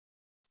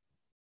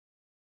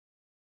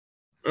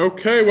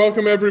Okay,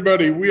 welcome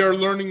everybody. We are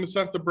learning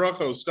Masechta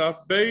Brachos,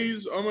 Daf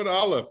Beis Amud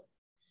Aleph.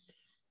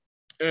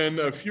 And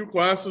a few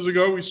classes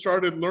ago, we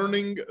started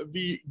learning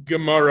the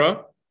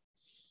Gemara.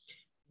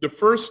 The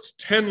first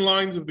 10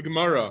 lines of the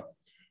Gemara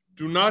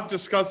do not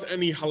discuss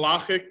any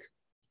halachic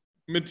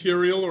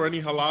material or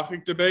any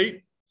halachic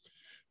debate.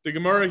 The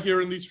Gemara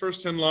here in these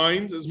first 10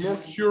 lines is more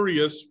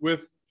curious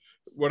with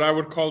what I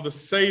would call the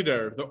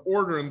Seder, the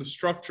order and the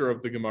structure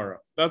of the Gemara.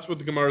 That's what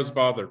the Gemara is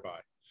bothered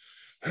by.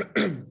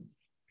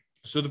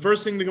 So the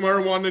first thing the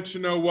Gemara wanted to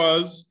know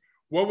was,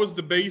 what was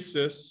the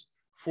basis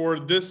for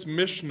this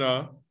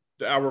Mishnah,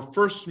 our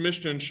first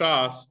Mishnah in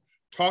Shas,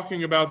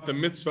 talking about the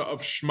mitzvah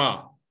of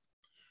Shema,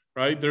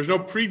 right? There's no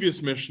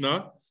previous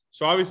Mishnah.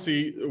 So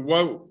obviously,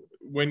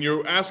 when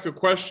you ask a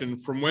question,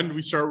 from when do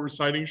we start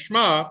reciting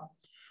Shema,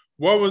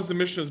 what was the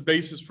Mishnah's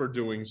basis for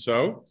doing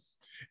so?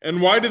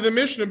 And why did the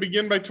Mishnah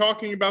begin by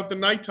talking about the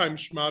nighttime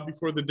Shema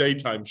before the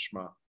daytime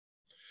Shema?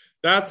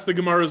 That's the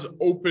Gemara's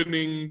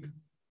opening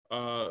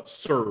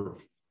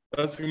serve.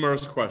 That's the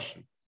Gemara's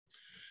question.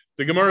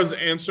 The Gemara's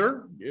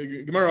answer,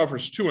 Gemara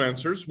offers two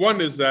answers. One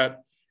is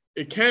that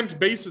it can't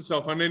base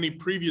itself on any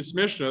previous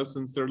Mishnah,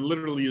 since there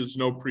literally is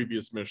no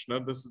previous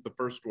Mishnah. This is the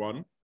first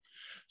one.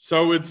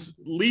 So it's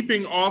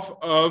leaping off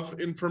of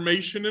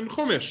information in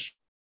Chumash.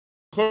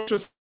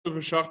 The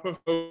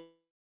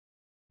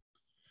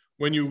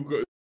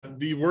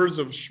words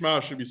of Shema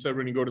should be said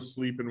when you go to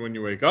sleep and when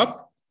you wake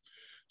up.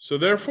 So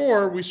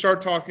therefore, we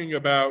start talking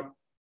about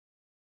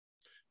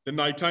the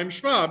nighttime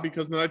Shema,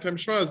 because the nighttime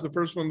Shema is the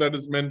first one that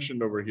is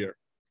mentioned over here.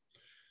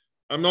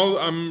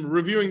 I'm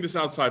reviewing this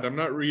outside. I'm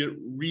not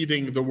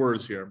reading the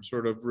words here. I'm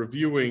sort of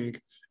reviewing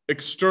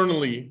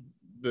externally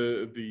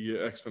the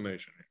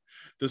explanation.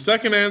 The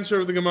second answer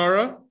of the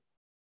Gemara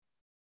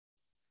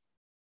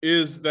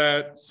is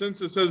that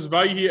since it says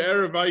Vayhi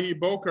Erev Vayhi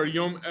Boker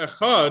Yom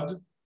Echad,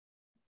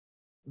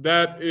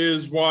 that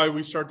is why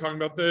we start talking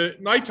about the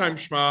nighttime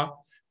Shema,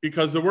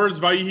 because the words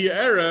Vayhi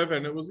Erev,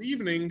 and it was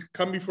evening,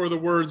 come before the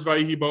words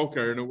Vayhi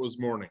Boker, and it was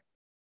morning.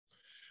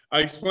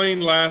 I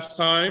explained last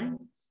time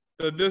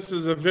that this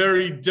is a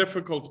very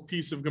difficult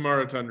piece of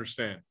Gemara to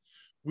understand.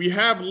 We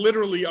have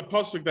literally a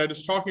pasuk that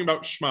is talking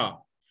about Shema.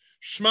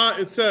 Shema,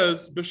 it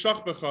says,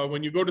 B'shachbecha,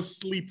 when you go to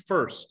sleep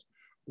first.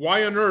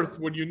 Why on earth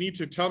would you need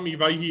to tell me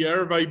Vayhi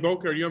Erev Vayhi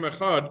Boker Yom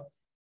Echad?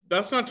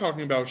 That's not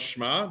talking about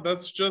Shema.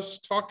 That's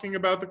just talking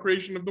about the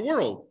creation of the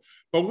world.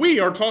 But we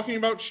are talking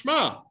about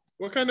Shema.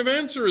 What kind of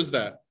answer is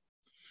that?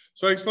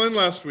 So I explained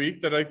last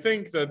week that I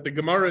think that the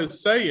Gemara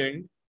is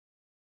saying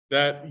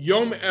that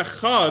Yom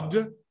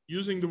Echad,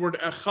 using the word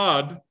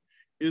Echad,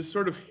 is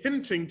sort of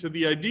hinting to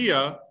the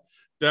idea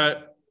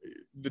that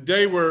the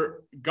day where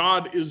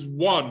God is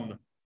one.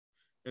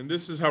 And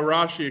this is how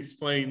Rashi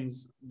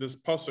explains this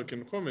pasuk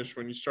in Chumash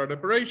when you start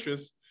at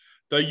Bereshis,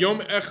 that Yom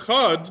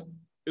Echad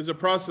is a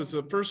process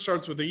that first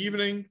starts with the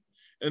evening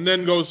and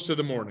then goes to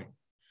the morning.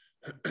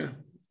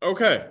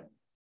 Okay.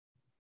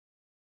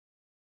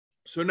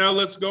 So now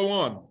let's go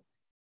on.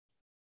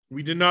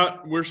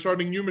 We're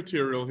starting new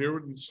material here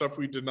with stuff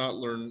we did not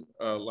learn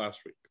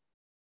last week.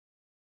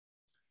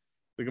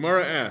 The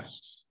Gemara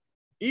asks,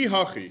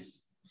 Ihachi,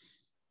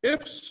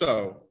 if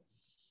so,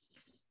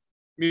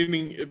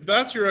 meaning if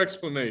that's your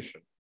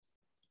explanation,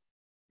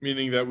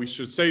 meaning that we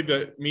should say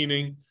that,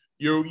 meaning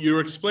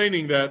you're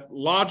explaining that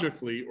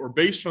logically or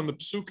based on the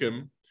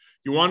psukim,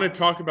 you want to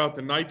talk about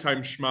the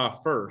nighttime Shema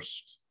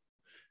first,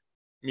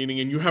 meaning,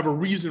 and you have a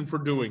reason for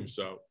doing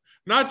so.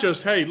 Not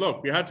just, hey,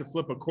 look, we had to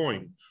flip a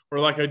coin. Or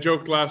like I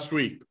joked last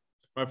week,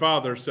 my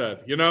father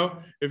said,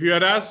 if you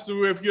had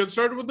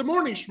started with the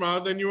morning Shema,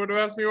 then you would have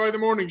asked me why the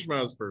morning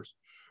Shema is first,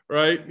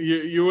 right?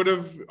 You would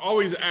have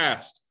always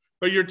asked.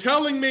 But you're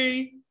telling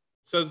me,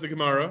 says the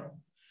Gemara,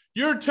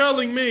 you're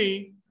telling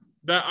me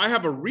that I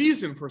have a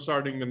reason for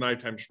starting the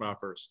nighttime Shema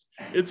first.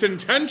 It's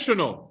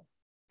intentional.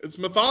 It's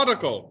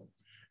methodical.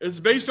 It's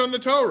based on the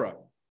Torah.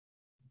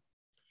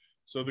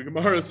 So the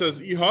Gemara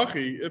says,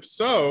 Ihachi, if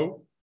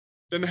so,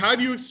 then how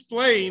do you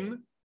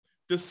explain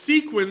the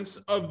sequence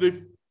of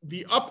the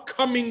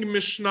upcoming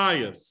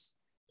Mishnayos?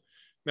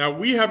 Now,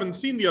 we haven't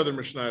seen the other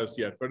Mishnayos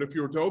yet, but if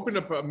you were to open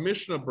up a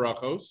Mishnah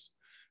Brachos,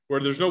 where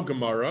there's no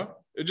Gemara,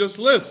 it just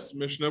lists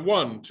Mishnah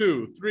 1,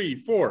 2, 3,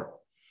 4.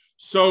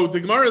 So the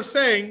Gemara is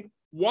saying,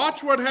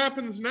 watch what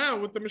happens now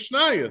with the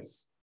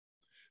Mishnayos.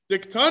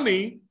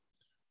 Diktani,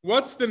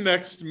 what's the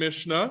next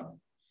Mishnah?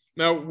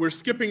 Now, we're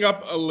skipping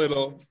up a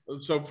little.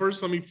 So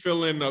first, let me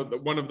fill in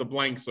one of the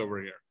blanks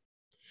over here.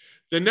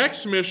 The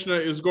next Mishnah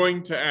is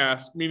going to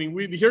ask, meaning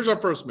here's our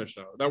first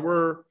Mishnah that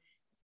we're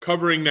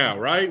covering now,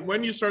 right?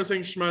 When you start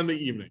saying Shema in the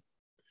evening.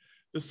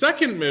 The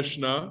second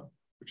Mishnah,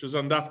 which is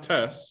on Daf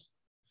Tes,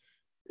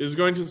 is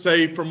going to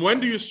say, from when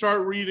do you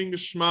start reading the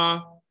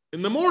Shema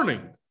in the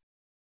morning?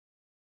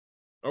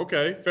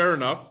 Okay, fair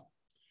enough.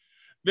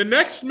 The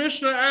next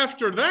Mishnah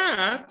after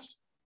that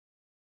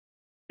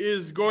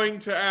is going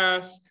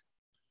to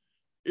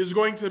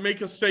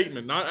make a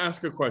statement, not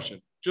ask a question,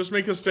 just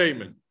make a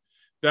statement.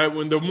 That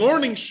when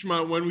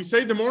we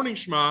say the morning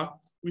Shema,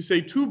 we say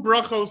two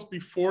brachos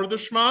before the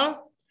Shema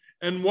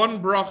and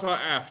one bracha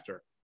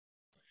after.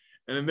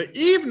 And in the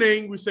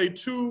evening, we say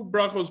 2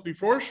 brachos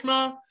before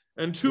Shema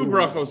and 2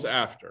 brachos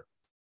after.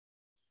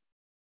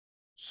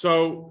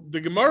 So the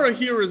Gemara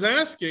here is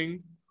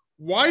asking,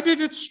 why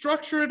did it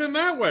structure it in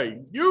that way?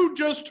 You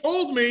just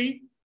told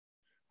me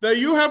that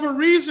you have a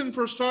reason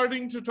for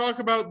starting to talk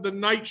about the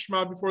night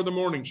Shema before the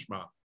morning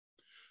Shema.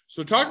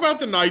 So talk about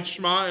the night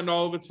Shema and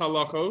all of its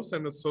halachos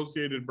and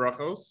associated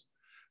brachos.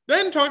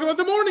 Then talk about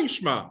the morning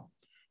Shema.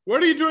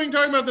 What are you doing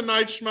talking about the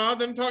night Shema,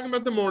 then talking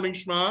about the morning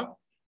Shema,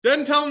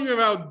 then telling me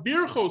about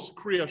Birchos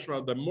Kriya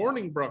Shema, the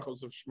morning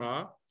brachos of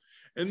Shema,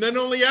 and then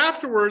only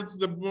afterwards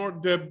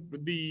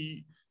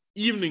the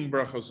evening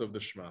brachos of the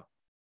Shema.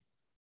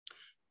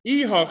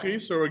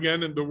 Ihachi, so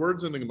again in the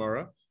words in the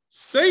Gemara,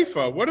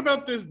 Seifa, what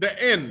about this,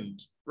 the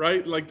end,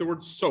 right? Like the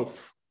word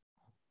sof.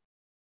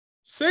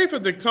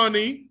 Seifa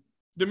Dektani,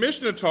 the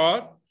Mishnah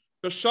taught,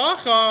 in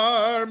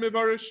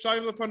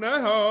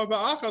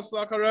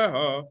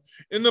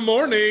the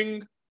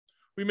morning,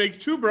 we make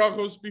 2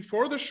 brachos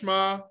before the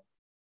Shema,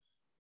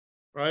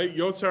 right?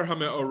 Yotzer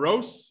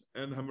HaMe'oros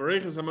and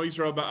HaMereches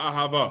HaMo'Yisrael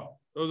Ba'ahava.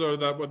 Those are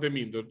what they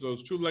mean,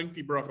 those 2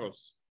 lengthy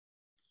brachos.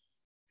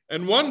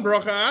 And 1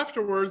 bracha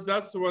afterwards,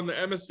 that's the one, the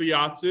Emes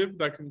V'Yatziv,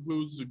 that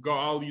concludes the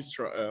Gaal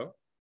Yisrael.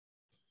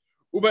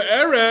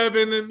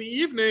 Ube'erev, and in the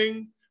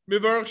evening,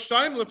 Mivarach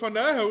Shtaim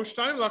Lefaneha,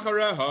 Shtaim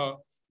Lachareha.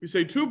 We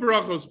say 2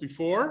 brachos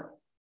before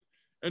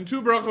and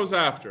 2 brachos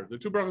after. The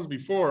 2 brachos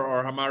before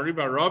are Hamariv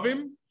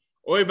Aravim,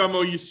 Oy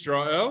Vamo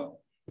Yisrael.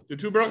 The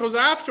 2 brachos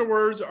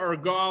afterwards are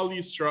Gaal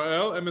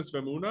Yisrael, Emes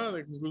Vemuna,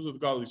 that concludes with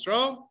Gaal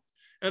Yisrael,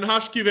 and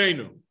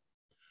Hashkivenu.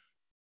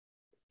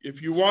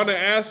 If you want to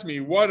ask me,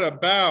 what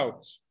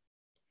about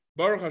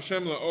Baruch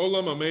Hashem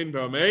La'olam Amen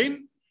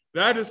V'Amen?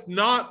 That is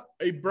not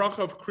a bracha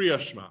of Kriya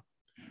Shema.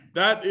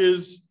 That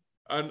is,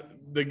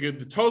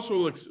 the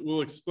Tosfos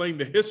will explain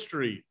the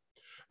history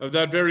of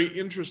that very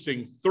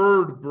interesting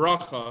 3rd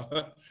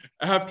bracha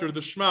after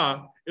the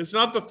Shema. It's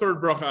not the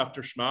 3rd bracha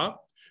after Shema.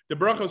 The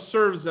bracha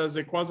serves as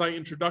a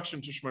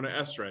quasi-introduction to Shemona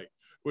Esrei,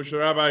 which the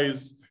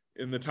rabbis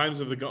in the times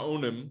of the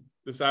Gaonim,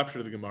 this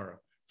after the Gemara,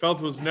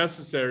 felt was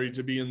necessary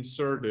to be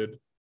inserted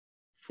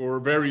for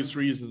various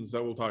reasons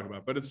that we'll talk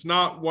about. But it's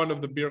not one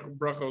of the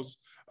brachos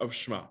of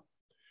Shema.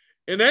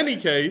 In any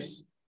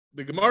case,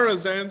 the Gemara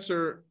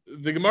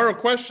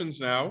questions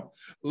now,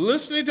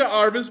 listening to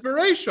Arvis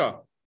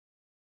Bereisha.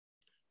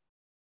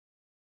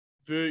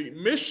 The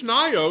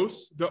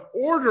Mishnayos, the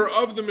order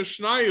of the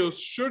Mishnayos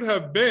should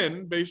have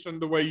been, based on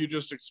the way you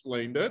just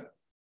explained it,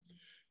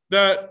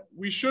 that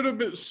we should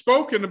have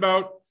spoken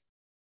about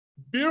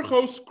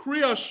Birchos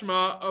Kriya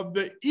Shema of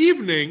the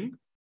evening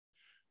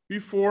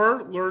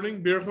before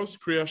learning Birchos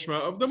Kriya Shema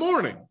of the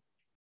morning.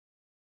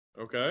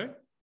 Okay?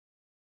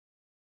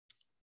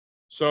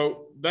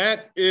 So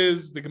that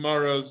is the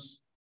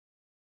Gemara's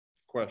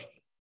question.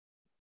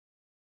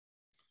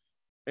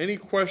 Any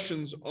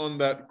questions on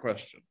that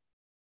question?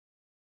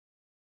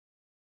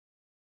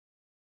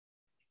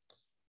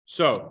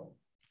 So,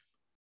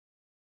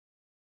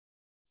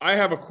 I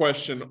have a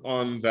question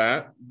on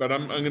that, but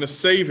I'm going to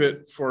save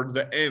it for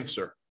the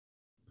answer.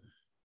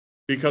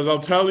 Because I'll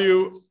tell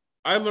you,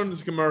 I learned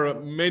this Gemara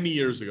many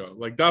years ago.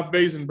 Like Daf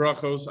Beis and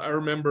Brachos, I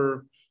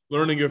remember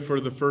learning it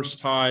for the first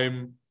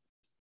time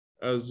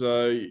as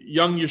a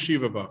young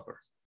yeshiva bacher.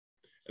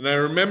 And I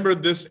remember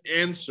this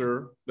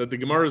answer that the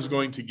Gemara is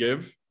going to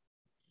give,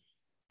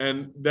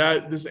 and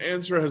that this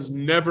answer has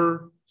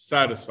never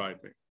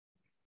satisfied me.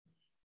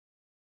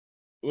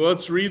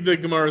 Let's read the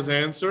Gemara's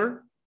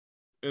answer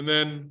and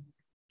then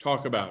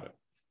talk about it.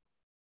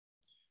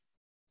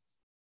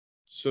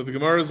 So the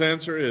Gemara's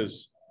answer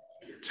is,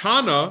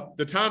 Tana,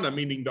 the Tana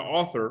meaning the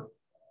author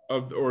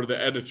of, or the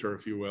editor,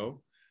 if you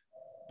will,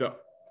 the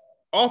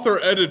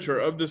author-editor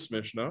of this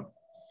Mishnah,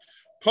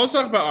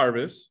 Posach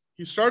Ba'arvis,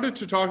 he started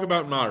to talk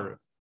about Ma'ariv,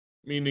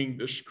 meaning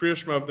the Kriya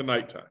Shema of the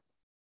nighttime.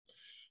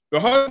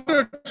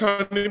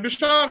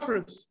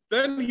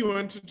 Then he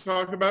went to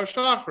talk about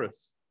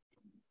Shachris.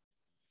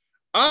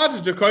 Ad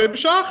Dekoy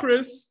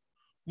B'Shachris,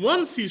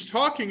 once he's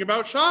talking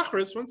about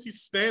Shachris, once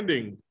he's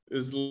standing,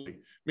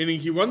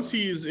 meaning once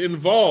he is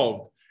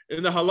involved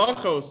in the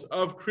halachos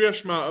of Kriya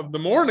Shema of the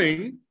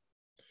morning,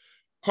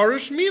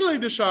 Parish Milei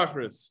de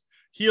Shachris,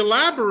 he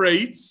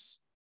elaborates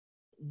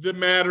the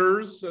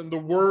matters and the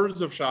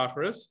words of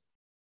Shachris.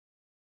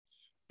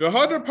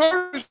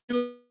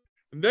 And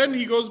then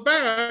he goes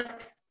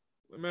back,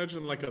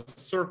 imagine like a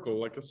circle,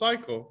 like a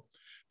cycle.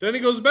 Then he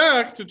goes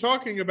back to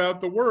talking about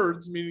the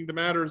words, meaning the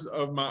matters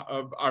of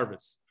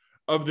Arvis,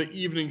 of the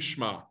evening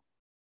Shema.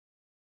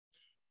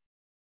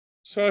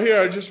 So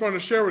here, I just want to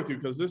share with you,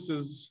 because this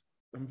is,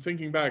 I'm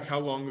thinking back, how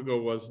long ago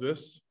was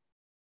this?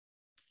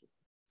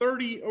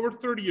 Over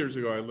 30 years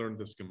ago, I learned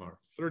this Gemara,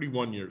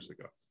 31 years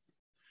ago.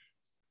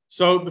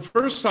 So the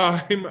first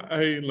time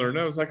I learned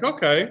it, I was like,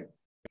 okay,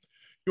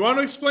 you want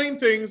to explain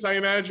things, I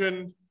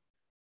imagine,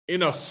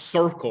 in a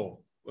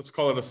circle. Let's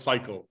call it a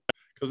cycle,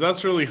 because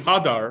that's really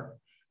hadar,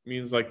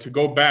 means like to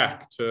go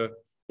back to,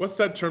 what's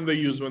that term they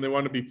use when they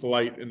want to be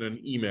polite in an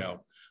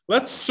email?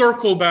 Let's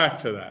circle back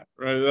to that,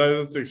 right?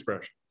 That's the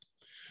expression.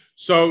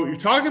 So you're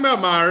talking about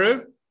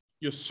Ma'ariv,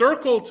 you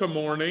circle to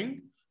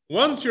morning.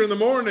 Once you're in the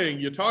morning,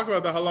 you talk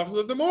about the halachas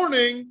of the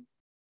morning,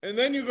 and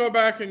then you go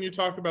back and you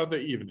talk about the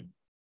evening.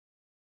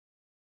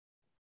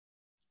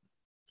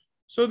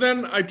 So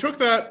then I took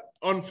that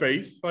on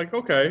faith, like,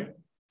 okay.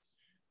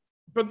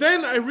 But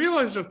then I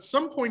realized at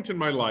some point in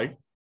my life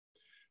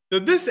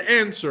that this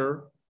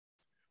answer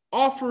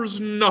offers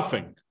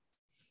nothing.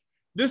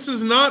 This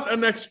is not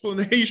an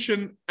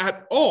explanation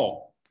at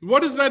all.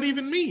 What does that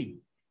even mean?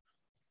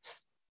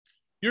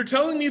 You're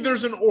telling me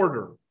there's an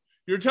order.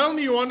 You're telling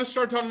me you want to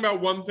start talking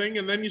about one thing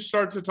and then you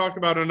start to talk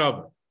about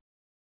another.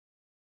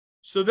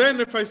 So then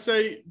if I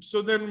say,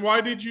 so then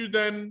why did you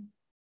then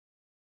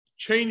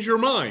change your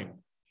mind?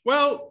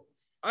 Well,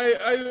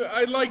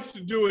 I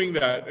liked doing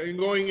that and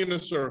going in a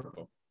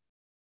circle.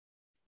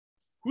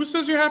 Who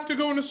says you have to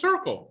go in a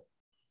circle?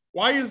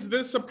 Why is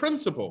this a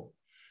principle?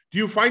 Do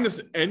you find this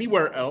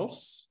anywhere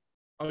else?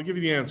 I'll give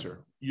you the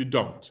answer. You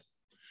don't.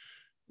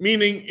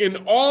 Meaning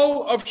in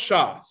all of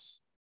Shas,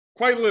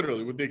 quite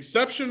literally, with the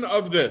exception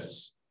of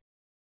this,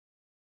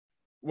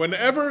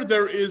 whenever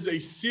there is a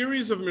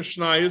series of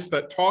Mishnayos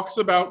that talks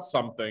about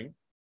something,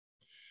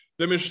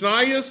 the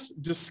Mishnayos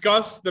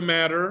discuss the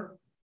matter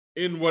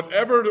in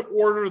whatever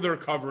order they're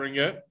covering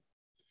it,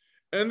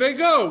 and they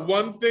go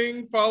one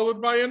thing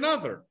followed by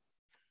another.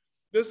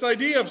 This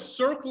idea of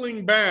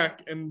circling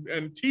back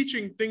and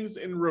teaching things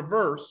in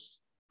reverse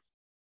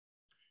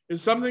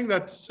is something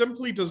that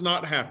simply does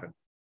not happen.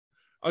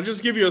 I'll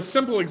just give you a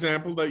simple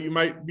example that you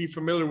might be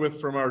familiar with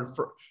from our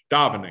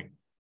davening.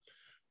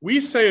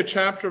 We say a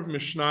chapter of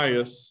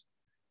Mishnayos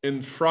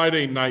in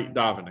Friday night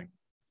davening.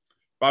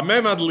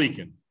 Bameh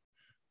Madlikin.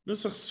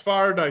 Nusach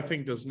Sfard, I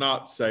think, does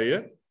not say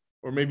it,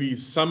 or maybe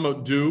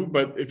some do,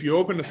 but if you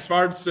open a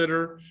Sfard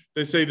Siddur,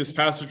 they say this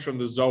passage from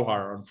the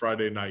Zohar on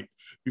Friday night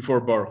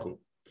before Baruch Hu.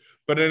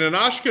 But in an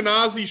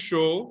Ashkenazi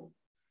shul,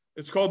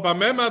 it's called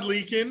Bameh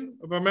Madlikin,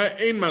 or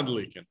Bameh Ein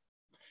Madlikin.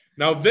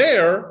 Now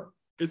there,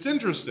 it's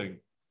interesting.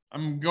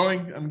 I'm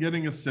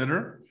getting a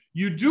siddur.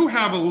 You do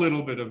have a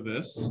little bit of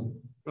this,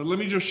 but let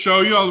me just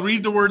show you. I'll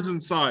read the words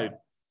inside.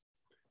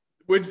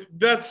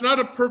 That's not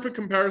a perfect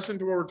comparison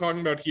to what we're talking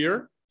about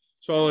here.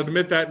 So I'll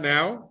admit that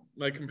now.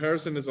 My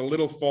comparison is a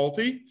little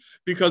faulty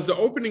because the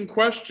opening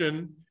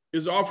question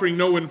is offering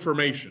no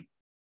information.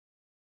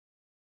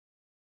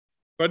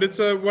 But it's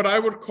what I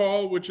would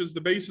call, which is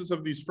the basis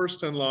of these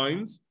first 10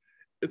 lines,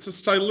 it's a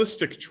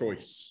stylistic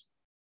choice.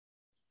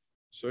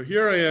 So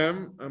here I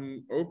am,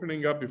 I'm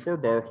opening up before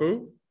Baruch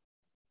Hu.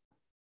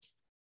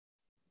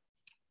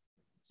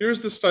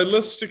 Here's the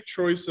stylistic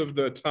choice of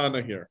the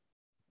Tana here.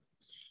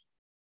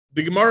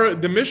 The Gemara,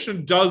 the Mishnah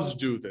does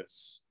do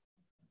this.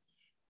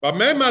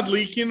 Bameh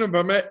madlikin and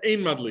bameh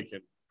ein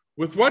madlikin.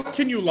 With what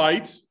can you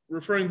light?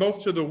 Referring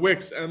both to the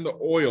wicks and the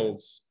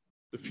oils,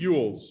 the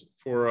fuels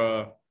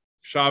for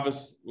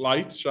Shabbos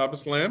light,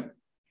 Shabbos lamp.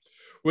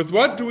 With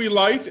what do we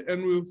light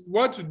and with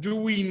what do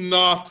we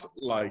not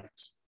light?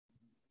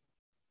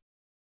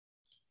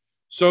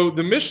 So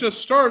the Mishnah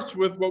starts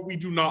with what we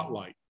do not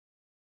light,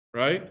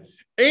 right?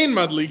 Ein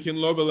madlikin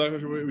lo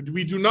belech.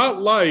 We do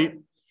not light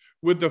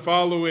with the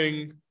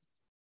following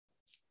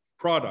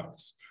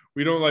products.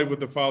 We don't light with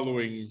the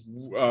following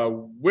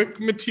wick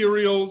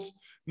materials,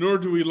 nor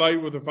do we light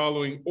with the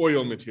following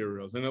oil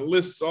materials. And it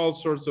lists all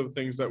sorts of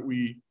things that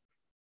we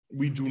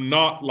do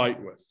not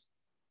light with,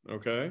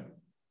 okay?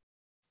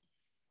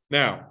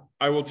 Now,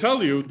 I will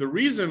tell you the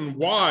reason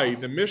why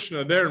the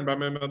Mishnah there in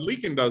Bameh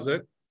Madlikin does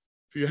it.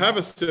 If you have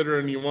a siddur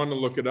and you want to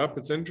look it up,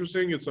 it's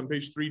interesting. It's on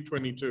page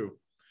 322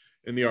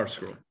 in the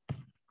ArtScroll.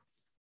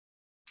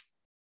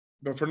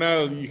 But for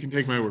now, you can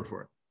take my word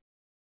for it.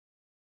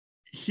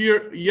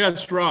 Here,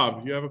 yes,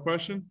 Rob, you have a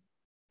question?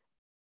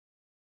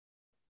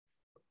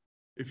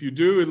 If you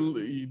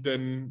do,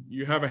 then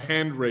you have a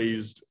hand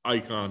raised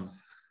icon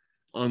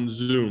on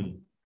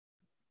Zoom,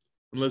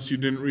 unless you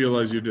didn't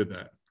realize you did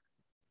that.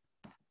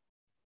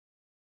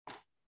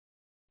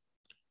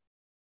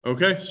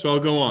 Okay, so I'll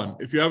go on.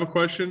 If you have a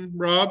question,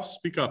 Rob,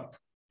 speak up.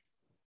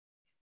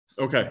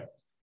 Okay.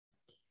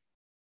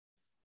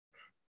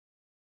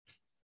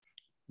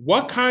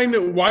 Why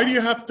do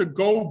you have to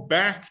go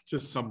back to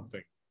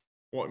something?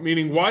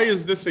 Meaning, why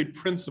is this a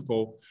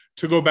principle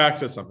to go back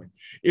to something?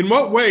 In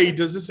what way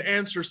does this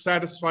answer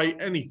satisfy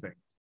anything?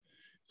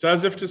 It's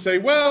as if to say,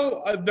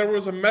 well, there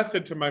was a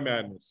method to my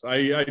madness.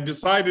 I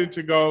decided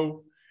to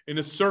go in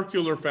a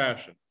circular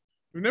fashion.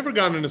 We've never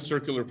gone in a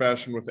circular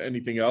fashion with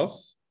anything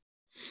else.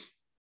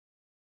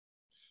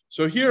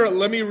 So here,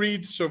 let me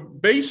read. So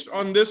based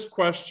on this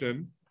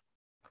question,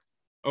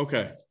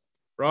 okay,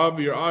 Rob,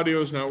 your audio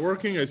is not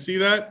working. I see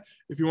that.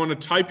 If you want to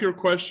type your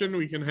question,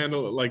 we can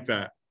handle it like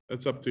that.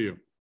 That's up to you.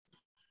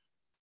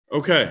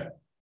 Okay.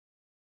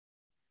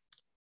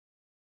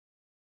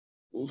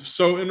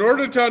 So in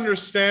order to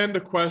understand the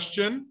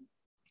question,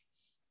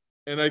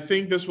 and I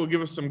think this will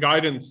give us some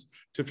guidance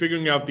to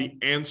figuring out the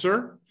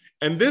answer.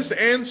 And this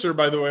answer,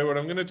 by the way, what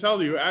I'm going to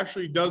tell you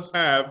actually does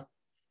have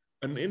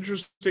an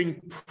interesting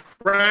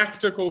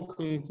practical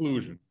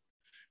conclusion,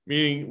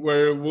 meaning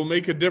where it will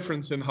make a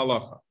difference in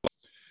halacha.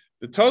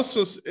 The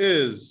Tosfos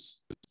is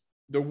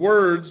the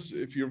words,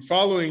 if you're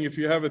following, if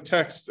you have a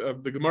text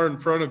of the Gemara in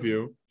front of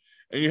you,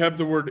 and you have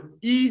the word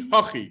I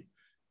hachi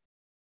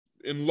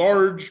in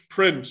large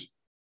print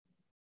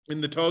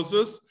in the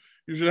Tosfos,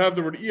 you should have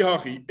the word I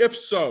hachi, if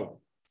so,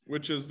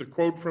 which is the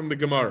quote from the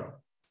Gemara.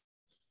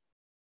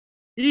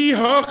 I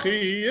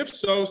hachi, if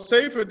so,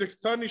 sefer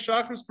diktani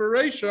shachris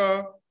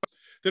bereisha.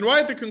 Then why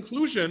at the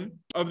conclusion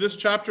of this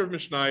chapter of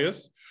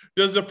Mishnayos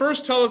does it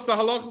first tell us the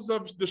halachas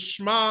of the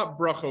Shema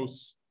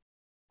brachos,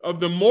 of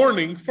the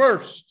morning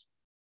first?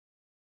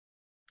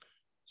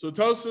 So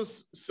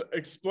Tosfos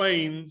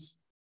explains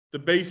the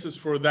basis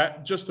for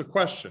that, just a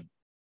question.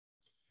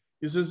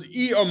 He says,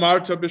 I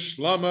omarta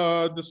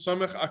bishlama de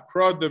samech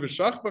akra de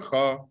b'shach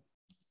b'cha.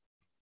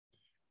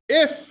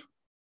 If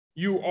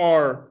you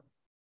are,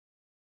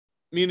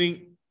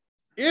 meaning,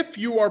 if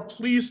you are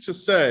pleased to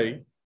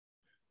say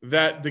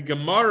that the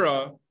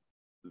Gemara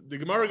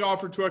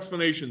offered two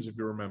explanations, if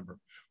you remember,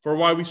 for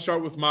why we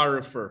start with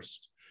Mara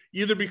first.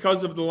 Either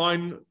because of the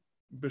line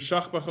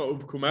B'shach b'cha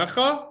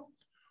uvkumecha,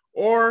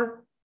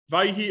 or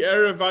Vayhi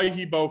erev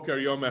Vayhi boker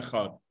yom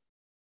echad.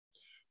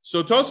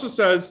 So Tosfos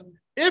says,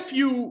 if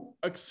you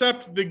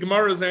accept the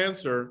Gemara's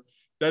answer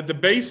that the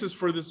basis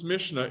for this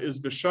Mishnah is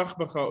B'shach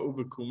b'cha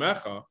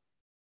uvkumecha,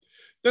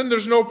 then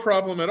there's no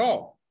problem at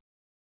all.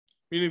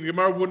 Meaning the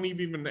Gemara wouldn't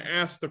even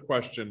ask the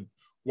question,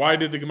 why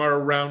did the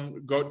Gemara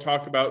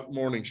talk about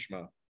morning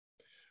Shema?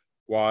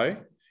 Why?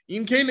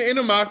 Because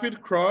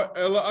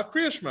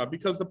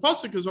the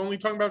pasuk is only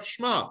talking about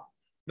Shema,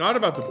 not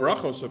about the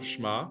brachos of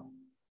Shema.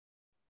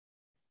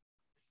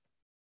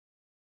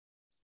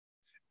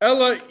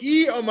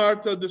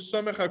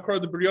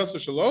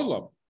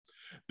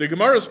 The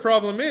Gemara's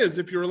problem is,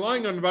 if you're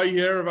relying on Vayhi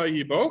erev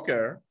Vayhi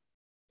boker,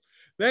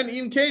 then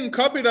in kain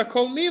kapida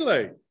kol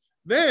mile.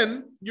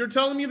 Then you're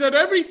telling me that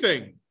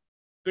everything.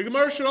 The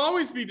Gemara should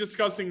always be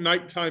discussing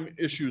nighttime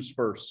issues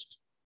first.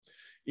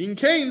 In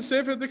Kain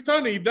Sefer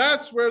Diktani,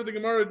 that's where the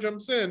Gemara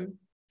jumps in.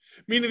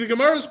 Meaning the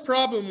Gemara's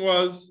problem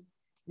was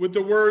with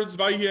the words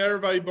Vayhi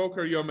erev Vayhi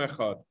boker yom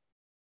echad.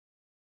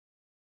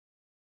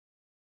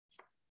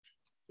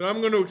 But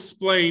I'm going to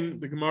explain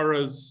the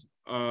Gemara's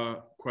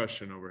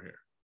question over here,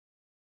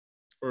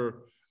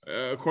 or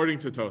according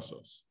to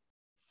Tosfos.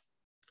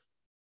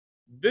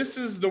 This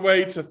is the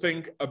way to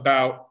think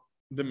about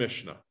the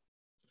Mishnah,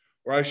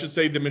 or I should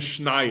say the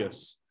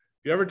Mishnayos.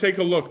 If you ever take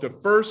a look, the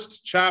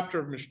first chapter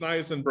of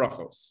Mishnayos and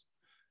Brachos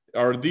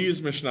are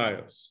these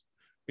Mishnayos,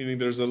 meaning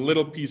there's a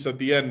little piece at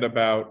the end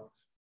about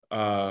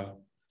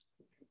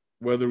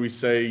whether we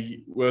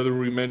mention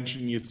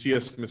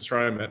Yetzias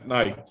Mitzrayim at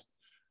night,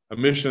 a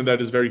Mishnah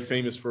that is very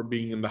famous for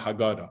being in the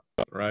Haggadah,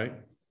 right?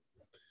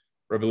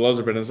 Rabbi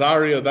Elazar ben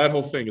Azariah, that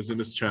whole thing is in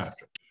this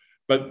chapter.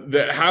 But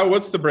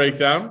what's the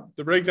breakdown?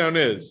 The breakdown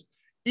is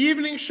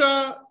evening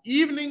Shema,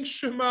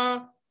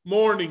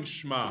 morning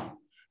Shema.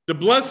 The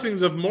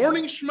blessings of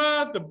morning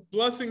Shema, the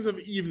blessings of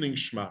evening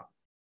Shema.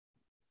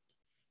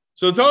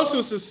 So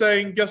Tosfos is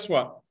saying, guess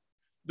what?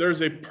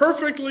 There's a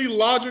perfectly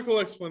logical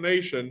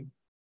explanation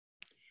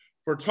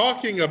for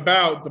talking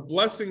about the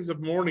blessings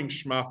of morning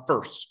Shema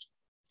first.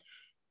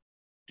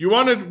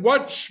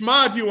 What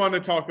Shema do you want to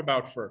talk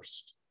about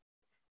first?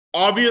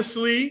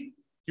 Obviously,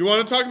 you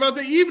want to talk about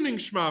the evening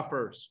Shema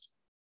first.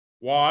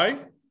 Why?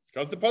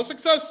 Because the pasuk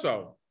says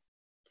so.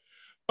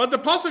 But the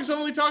pasuk is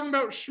only talking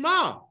about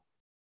Shema.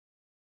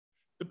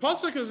 The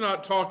pasuk is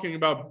not talking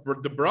about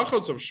the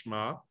brachos of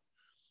Shema.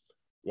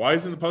 Why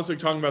isn't the pasuk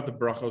talking about the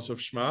brachos of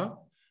Shema?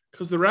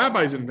 Because the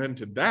rabbis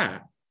invented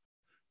that.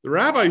 The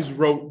rabbis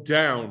wrote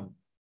down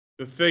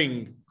the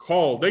thing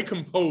they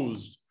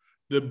composed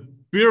the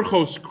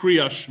Birchos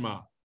Kriya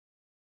Shema.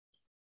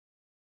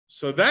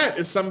 So that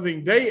is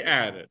something they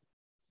added.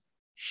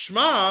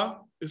 Shema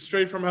is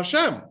straight from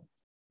Hashem,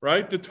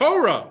 right? The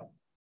Torah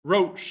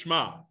wrote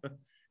Shema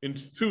in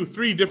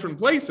 2-3 different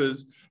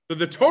places, but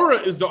the Torah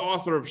is the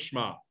author of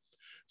Shema.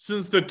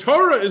 Since the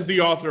Torah is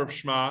the author of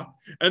Shema,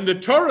 and the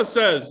Torah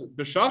says,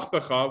 B'shach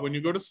b'cha, when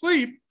you go to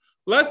sleep,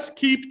 let's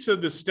keep to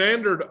the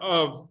standard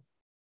of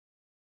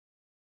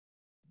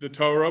the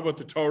Torah, what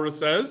the Torah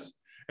says,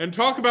 and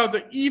talk about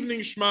the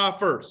evening Shema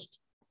first.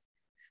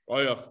 Oh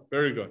yeah,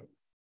 very good.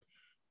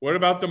 What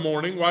about the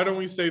morning? Why don't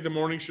we say the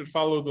morning should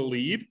follow the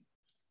lead?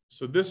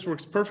 So this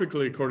works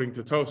perfectly according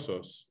to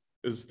Tosfos,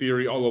 his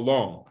theory all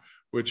along,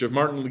 which if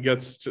Martin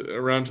gets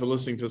around to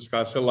listening to this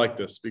class, he'll like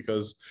this,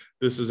 because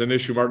this is an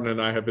issue Martin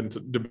and I have been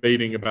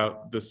debating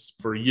about this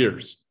for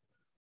years,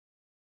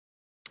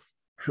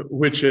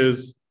 which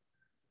is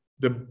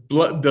the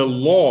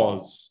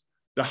laws,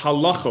 the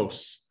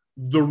halachos,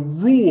 the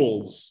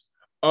rules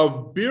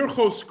of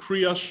Birchos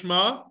Kriya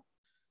Shema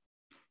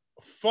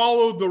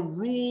follow the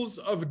rules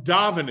of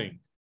davening,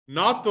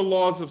 not the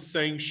laws of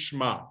saying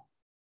Shema.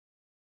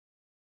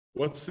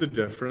 What's the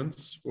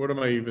difference? What am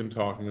I even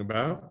talking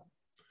about?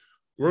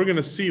 We're going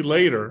to see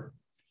later.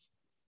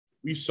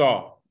 We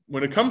saw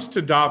when it comes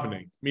to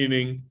davening,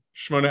 meaning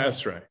Shemona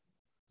Esrei.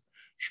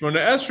 Shemona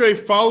Esrei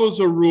follows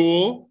a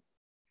rule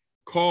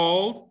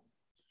called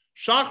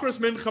Shachris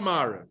Mincha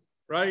Maariv,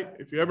 right?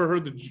 If you ever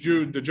heard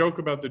the joke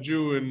about the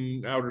Jew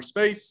in outer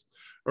space,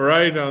 all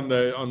right, on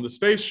the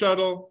space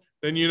shuttle,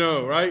 then you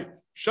know, right?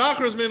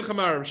 Shachris min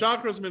chamarav,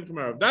 shachris min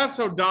chamarav. That's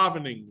how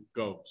davening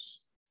goes.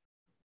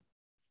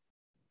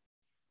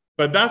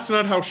 But that's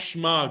not how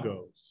Shema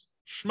goes.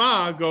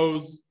 Shema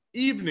goes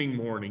evening,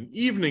 morning,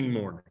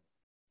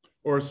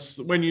 or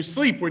when you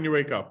sleep, when you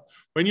wake up.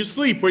 When you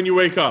sleep, when you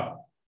wake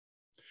up.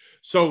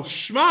 So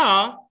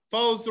Shema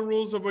follows the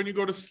rules of when you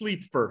go to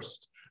sleep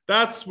first.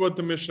 That's what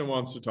the Mishnah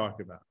wants to talk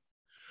about.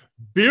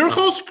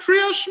 Birchos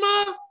Kriya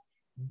Shema?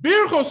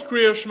 Birchos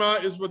Kriya Shema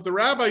is what the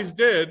rabbis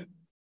did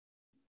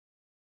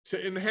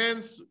to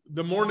enhance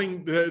the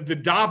morning, the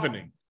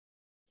davening.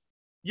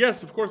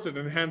 Yes, of course, it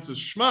enhances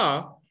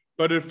Shema,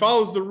 but it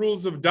follows the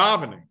rules of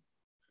davening.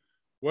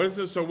 What is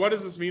this? So what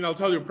does this mean? I'll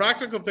tell you a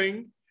practical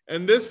thing,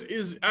 and this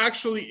is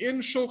actually in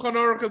Shulchan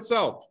Aruch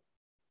itself,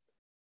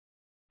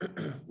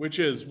 which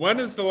is, when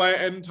is the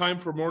end time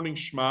for morning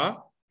Shema?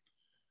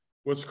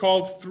 What's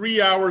called 3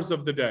 hours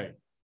of the day,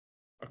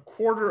 a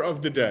quarter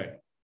of the day.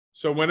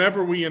 So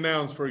whenever we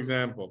announce, for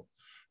example,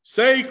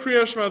 say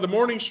Kriya Shema, the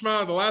morning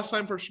Shema, the last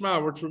time for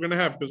Shema, which we're going to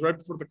have, because right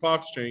before the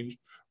clocks change,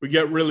 we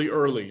get really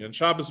early. And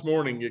Shabbos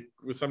morning, it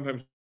was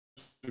sometimes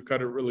to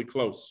cut it really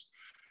close.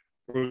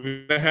 We're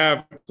going to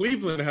have,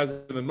 Cleveland has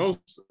it in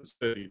most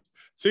cities.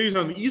 Cities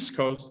on the East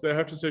Coast, they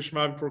have to say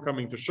Shema before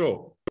coming to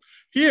Shul.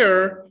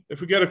 Here, if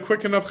we get a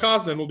quick enough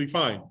chazan, we'll be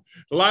fine.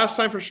 The last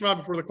time for Shema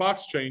before the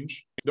clocks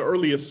change, the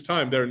earliest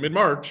time there in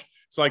mid-March,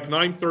 it's like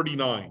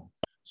 9:39.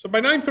 So by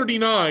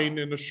 9:39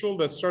 in a shul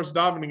that starts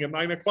davening at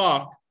 9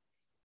 o'clock,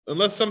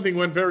 unless something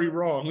went very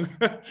wrong,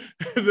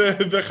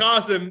 the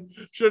chazan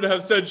should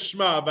have said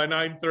Shema by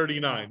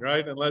 9:39,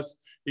 right? Unless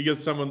he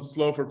gets someone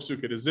slow for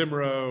Psukkah de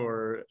Zimra,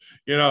 or,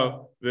 you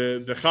know,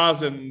 the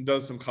chazan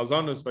does some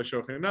chazanus by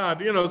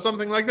Shochenad, you know,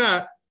 something like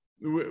that.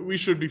 We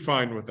should be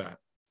fine with that,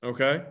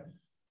 okay?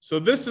 So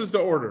this is the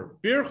order.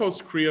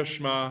 Birchos Kriya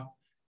Shema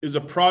is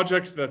a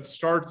project that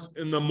starts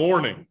in the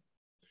morning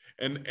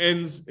and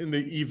ends in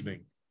the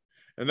evening.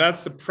 And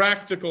that's the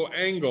practical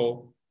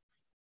angle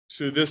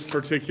to this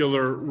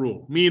particular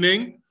rule.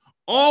 Meaning,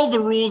 all the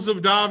rules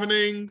of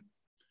davening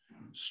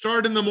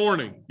start in the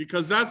morning,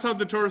 because that's how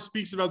the Torah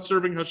speaks about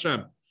serving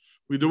Hashem.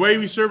 The way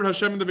we served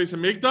Hashem in the Beis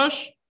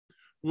HaMikdash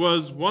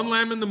was one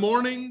lamb in the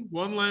morning,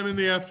 one lamb in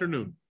the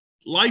afternoon.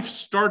 Life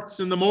starts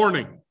in the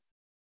morning.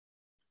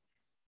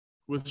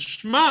 With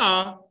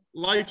Shema,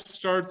 life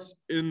starts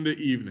in the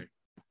evening.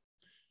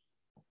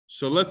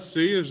 So let's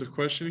see, there's a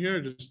question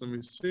here. Just let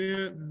me see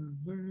it.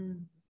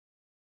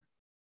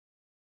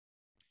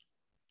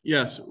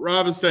 Yes,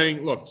 Rob is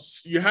saying, look,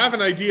 you have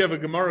an idea of a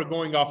Gemara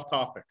going off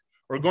topic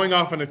or going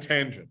off on a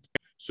tangent.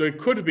 So it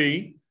could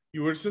be,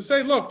 you were to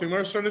say, look, the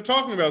Gemara started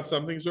talking about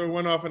something, so it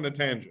went off on a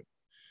tangent.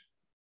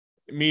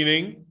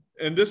 Meaning,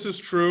 and this is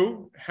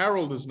true,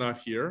 Harold is not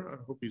here.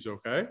 I hope he's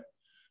okay.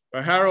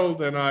 But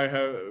Harold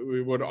and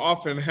we would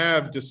often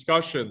have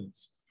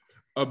discussions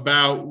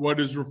about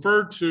what is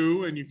referred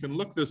to, and you can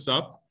look this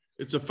up.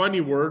 It's a funny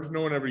word.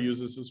 No one ever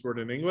uses this word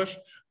in English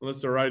unless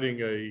they're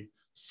writing a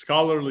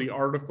scholarly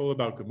article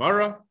about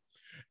Gemara.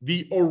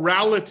 The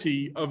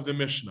orality of the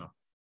Mishnah.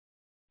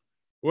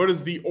 What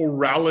is the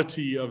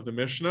orality of the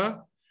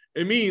Mishnah?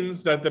 It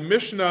means that the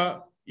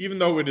Mishnah, even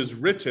though it is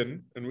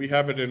written and we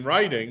have it in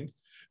writing,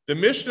 the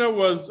Mishnah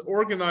was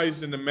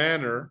organized in a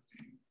manner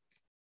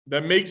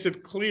that makes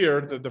it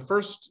clear that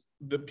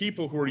the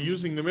people who are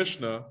using the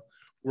Mishnah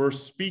were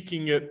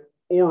speaking it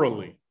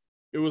orally.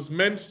 It was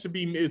meant to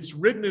be, it's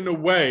written in a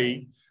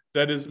way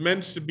that is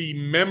meant to be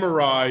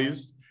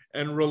memorized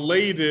and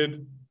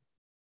related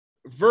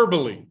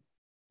verbally.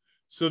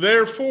 So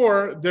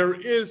therefore,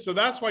 so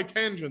that's why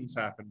tangents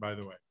happen, by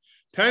the way.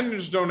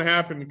 Tangents don't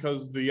happen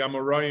because the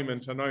Amoraim and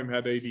Tanaim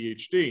had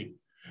ADHD.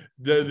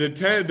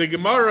 The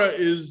Gemara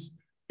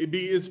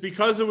it's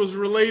because it was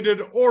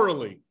related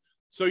orally.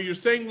 So you're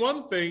saying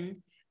one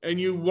thing, and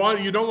you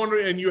don't want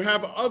to, and you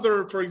have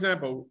other, for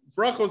example,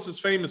 Brachos is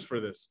famous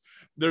for this.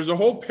 There's a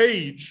whole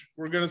page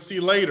we're going to see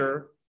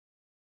later,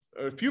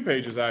 a few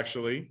pages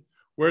actually,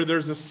 where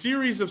there's a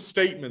series of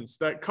statements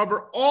that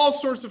cover all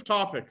sorts of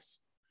topics,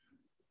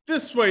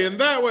 this way and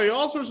that way,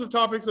 all sorts of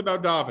topics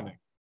about davening.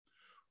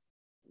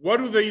 What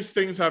do these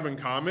things have in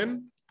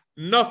common?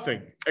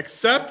 Nothing,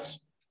 except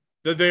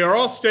that they are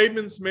all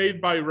statements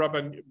made by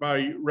Rabbi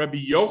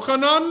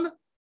Yochanan,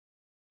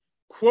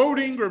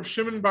 quoting Reb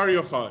Shimon Bar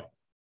Yochai.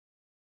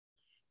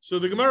 So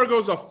the Gemara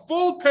goes a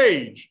full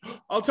page.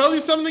 I'll tell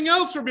you something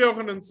else Rabbi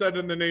Yochanan said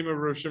in the name of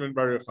Reb Shimon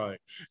Bar Yochai.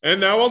 And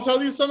now I'll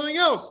tell you something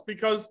else,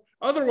 because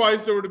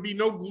otherwise there would be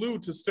no glue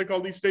to stick all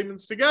these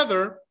statements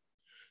together.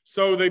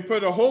 So they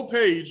put a whole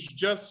page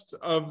just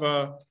of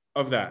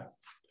that.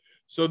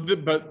 So,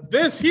 but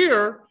this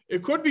here,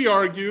 it could be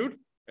argued,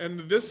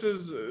 and this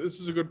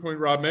is a good point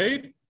Rob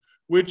made,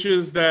 which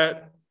is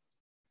that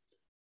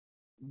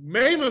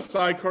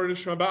Meimosai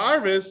Kodesh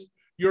Ba'arvis,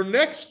 your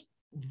next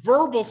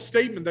verbal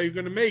statement that you're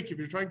going to make if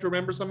you're trying to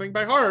remember something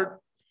by heart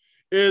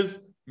is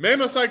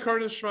Meimosai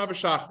Kodesh Shema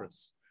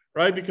B'Shachris,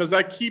 right? Because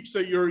that keeps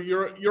it,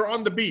 you're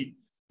on the beat.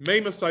 may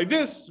Masai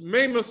this,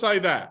 may Masai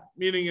that.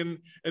 Meaning, and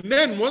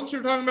then once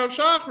you're talking about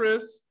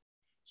Shachris,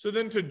 so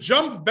then to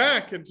jump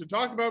back and to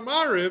talk about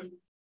Mariv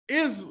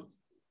is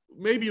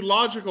maybe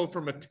logical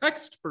from a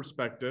text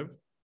perspective,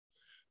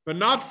 but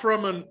not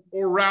from an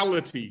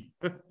orality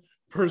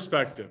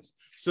perspective.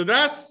 So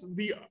that's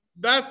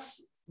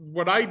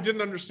what I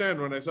didn't understand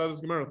when I saw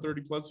this Gemara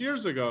 30 plus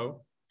years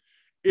ago,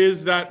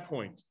 is that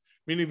point.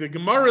 Meaning the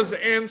Gemara's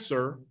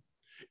answer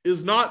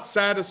is not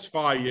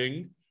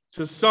satisfying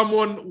to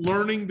someone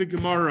learning the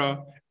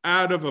Gemara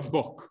out of a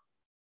book.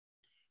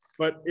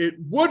 But it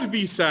would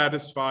be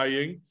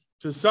satisfying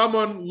to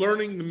someone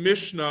learning the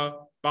Mishnah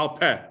Baal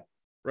Peh,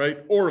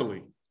 right?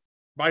 Orally,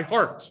 by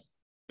heart.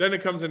 Then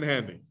it comes in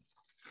handy.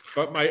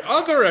 But my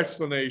other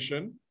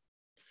explanation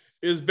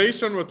is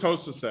based on what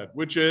Tosa said,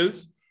 which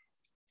is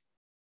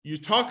you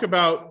talk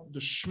about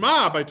the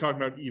Shema by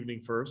talking about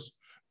evening first,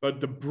 but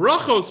the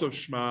brachos of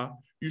Shema,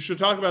 you should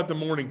talk about the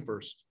morning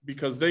first,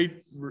 because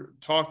they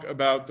talk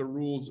about the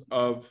rules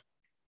of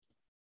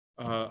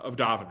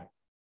davening.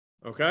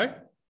 Okay?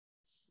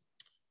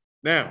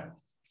 Now,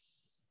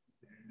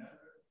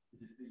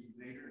 is it the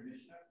later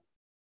Mishnah,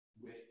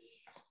 which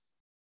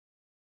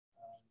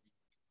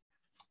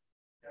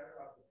talk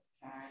about the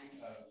time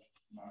of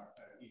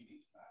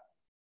evening Shema?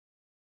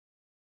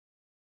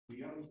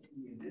 We only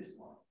see in this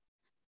one,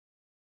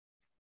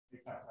 they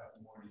talk about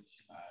the morning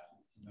Shema.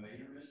 It's in the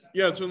later Mishnah?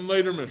 yeah, it's in the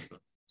later Mishnah.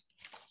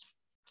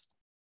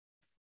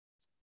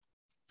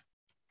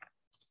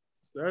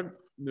 That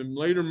the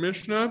later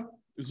Mishnah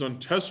is on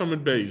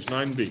Tesamid Beis,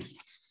 9b.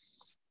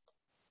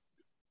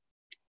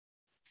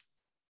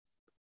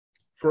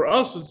 For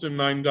us, it's in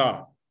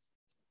 9da.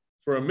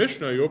 For a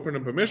Mishnah, you open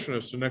up a Mishnah,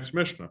 it's the next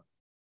Mishnah,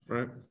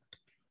 right?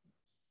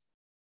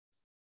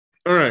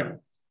 All right.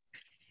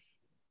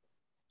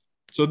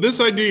 So this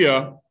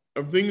idea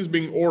of things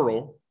being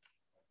oral,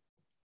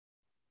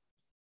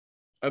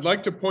 I'd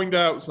like to point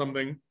out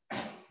something.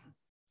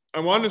 I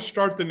want to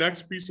start the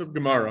next piece of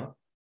Gemara,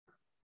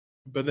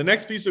 but the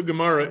next piece of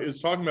Gemara is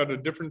talking about a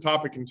different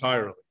topic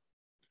entirely.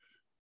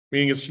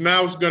 Meaning it's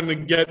now going to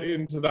get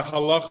into the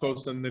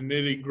halachos and the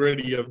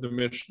nitty-gritty of the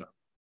Mishnah.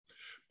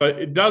 But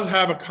it does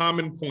have a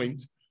common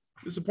point.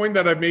 It's a point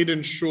that I've made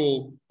in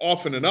shul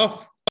often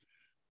enough.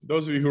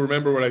 Those of you who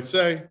remember what I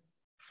say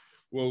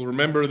will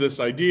remember this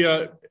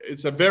idea.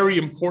 It's a very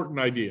important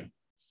idea.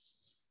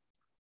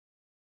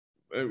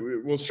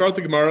 We'll start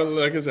the Gemara.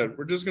 Like I said,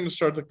 we're just going to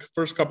start the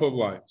first couple of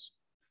lines.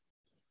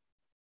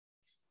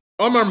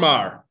 Amar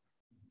Mar.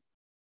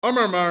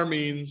 Amar Mar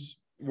means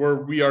where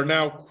we are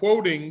now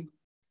quoting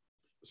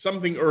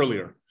something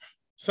earlier.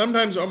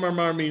 Sometimes Amar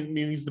Mar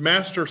means the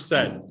master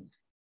said.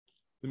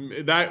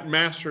 That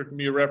master can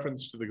be a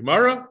reference to the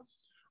Gemara,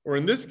 or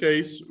in this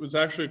case, it was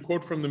actually a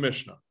quote from the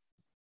Mishnah.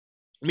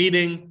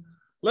 Meaning,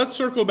 let's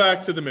circle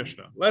back to the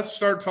Mishnah. Let's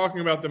start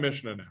talking about the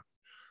Mishnah now.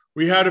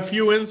 We had a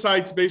few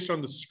insights based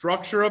on the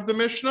structure of the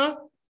Mishnah,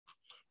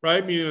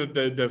 right? Meaning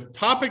that the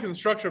topic and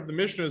structure of the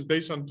Mishnah is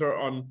based on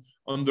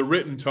the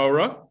written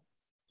Torah.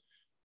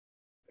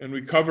 And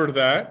we covered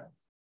that.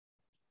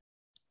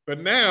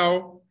 But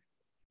now,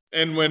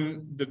 and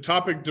when the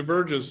topic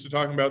diverges to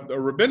talking about the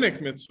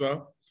rabbinic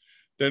mitzvah,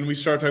 then we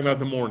start talking about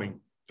the morning.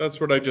 That's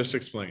what I just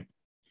explained.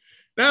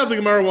 Now the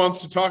Gemara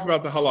wants to talk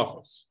about the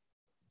halachos.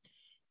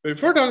 But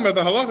before talking about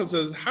the halacha, it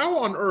says, how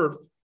on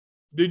earth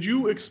did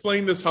you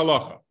explain this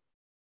halacha?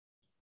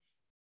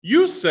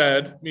 You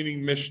said,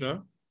 meaning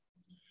Mishnah,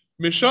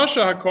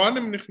 Mishasha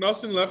haKohanim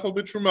nichnasin lechol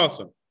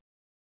b'trumasa.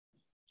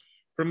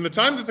 From the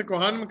time that the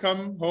Kohanim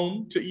come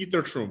home to eat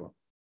their truma.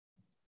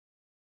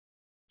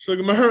 So the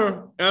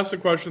Gemara asks a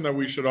question that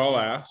we should all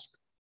ask.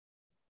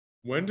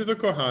 When do the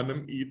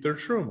Kohanim eat their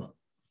truma?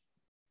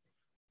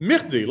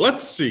 Michdi,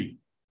 let's see.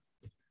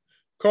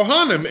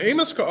 Kohanim,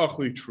 emas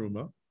ka'achli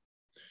truma.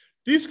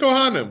 These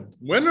Kohanim,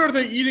 when are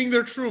they eating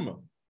their truma?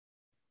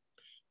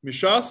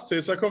 Mishas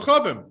Tzeis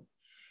HaKochavim.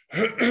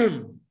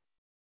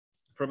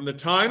 From the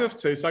time of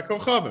Tzeis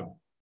HaKochavim,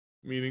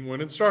 meaning when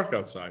it's dark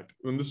outside.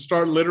 When the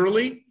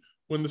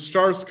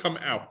stars come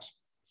out.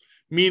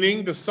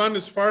 Meaning the sun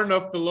is far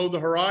enough below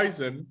the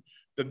horizon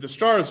that the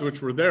stars,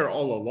 which were there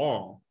all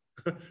along,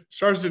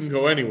 stars didn't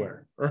go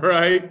anywhere,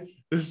 right?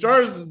 The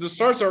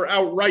stars are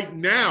out right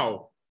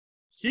now,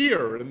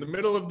 here in the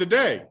middle of the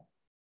day.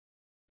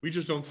 We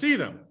just don't see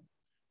them.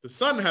 The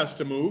sun has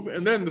to move,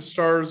 and then the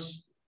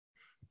stars,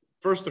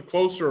 first the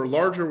closer or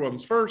larger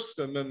ones first,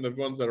 and then the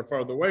ones that are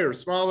farther away or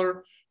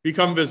smaller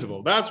become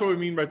visible. That's what we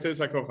mean by Tzeis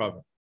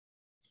HaKochavim.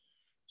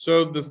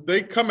 So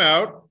they come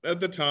out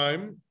at the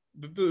time,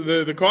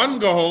 the Kohanim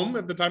go home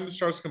at the time the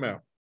stars come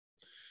out.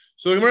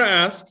 So the Gemara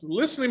asks,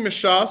 listening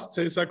Mishas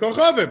Tzeis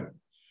HaKochavim.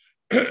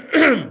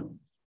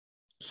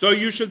 So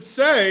you should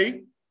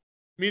say,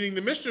 meaning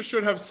the Mishnah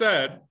should have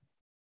said,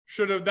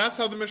 that's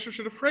how the Mishnah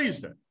should have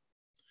phrased it.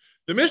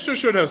 The Mishnah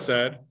should have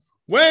said,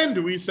 when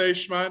do we say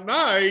Shema at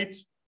night?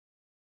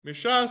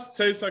 Mishas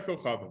Tzeis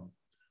HaKochavim.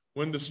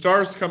 When the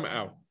stars come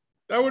out.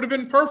 That would have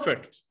been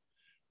perfect.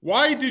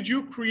 Why did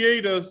you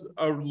create a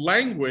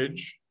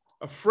language,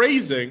 a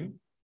phrasing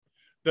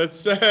that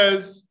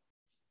says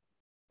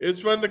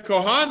It's when the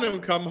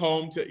Kohanim come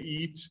home to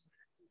eat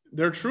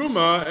their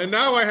truma, and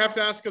now I have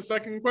to ask a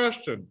second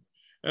question.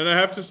 And I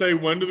have to say,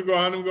 when do the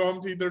Kohanim go home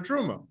to eat their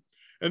truma?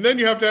 And then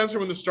you have to answer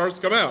when the stars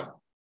come out.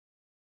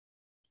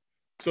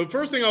 So the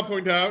first thing I'll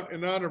point out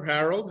in honor of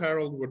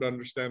Harold would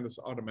understand this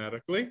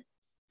automatically,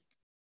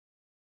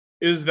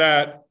 is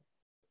that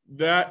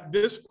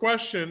this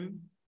question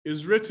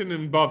is written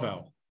in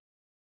Bavel,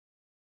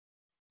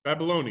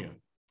 Babylonia.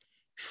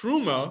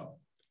 Truma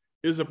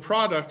is a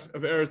product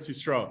of Eretz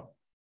Yisrael,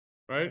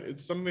 right?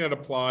 It's something that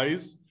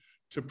applies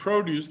to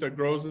produce that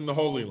grows in the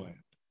Holy Land.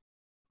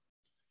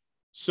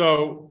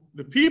 So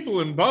the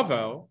people in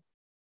Bavel,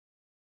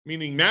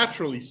 meaning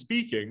naturally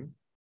speaking,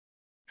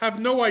 have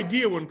no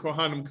idea when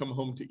Kohanim come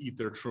home to eat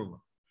their truma.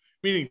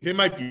 Meaning they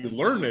might be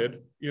learned,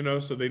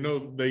 so they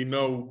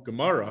know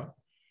Gemara,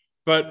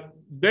 but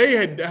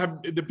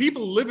the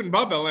people who live in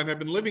Bavel and have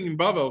been living in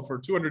Bavel for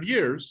 200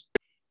 years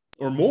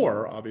or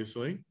more,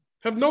 obviously,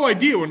 have no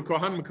idea when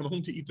Kohanim come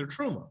home to eat their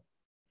truma.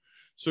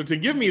 So to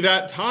give me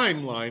that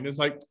timeline is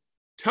like,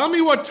 tell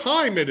me what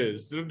time it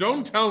is.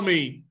 Don't tell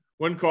me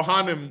when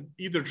Kohanim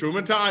eat their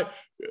truma.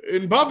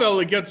 In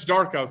Bavel, it gets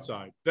dark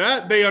outside.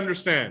 That they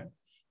understand.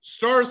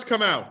 Stars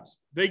come out.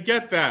 They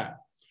get that.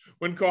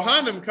 When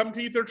Kohanim come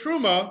to eat their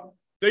truma,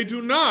 they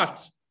do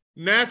not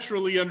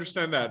naturally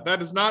understand that.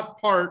 That is not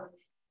part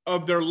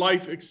of their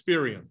life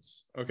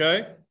experience.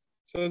 Okay?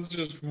 So that's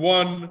just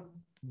one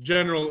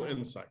general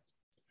insight,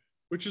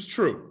 which is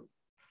true.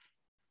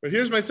 But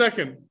here's my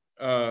second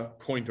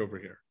point over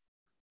here.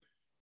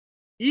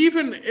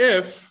 Even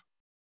if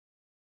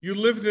you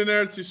lived in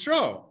Eretz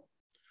Yisrael,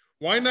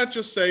 why not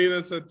just say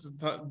that's at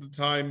the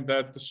time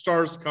that the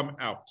stars come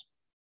out?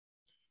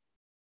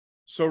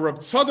 So Reb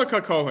Tzadok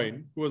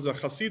HaKohen, who was a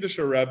Hasidic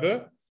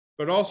Rebbe,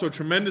 but also a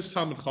tremendous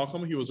Talmid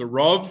Chacham, he was a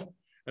Rav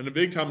and a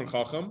big Talmid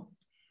Chacham,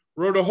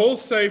 wrote a whole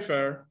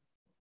sefer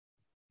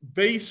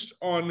based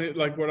on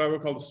like what I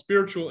would call the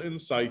spiritual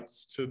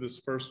insights to this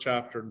first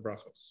chapter in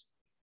Brachos.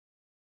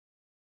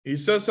 He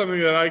says something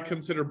that I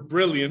consider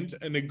brilliant,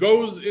 and it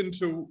goes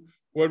into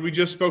what we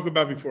just spoke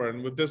about before,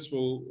 and with this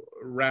we'll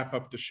wrap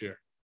up the shir.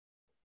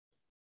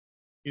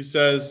 He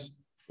says,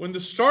 when the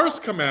stars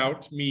come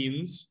out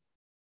means,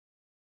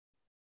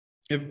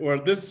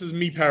 this is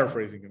me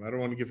paraphrasing him. I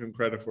don't want to give him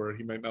credit for it.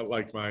 He might not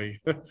like my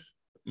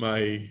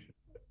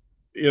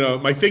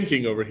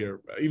thinking over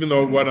here, even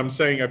though what I'm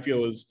saying I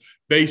feel is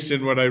based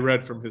in what I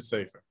read from his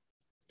sefer.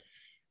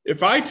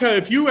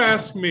 If you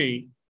ask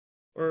me,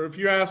 or if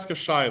you ask a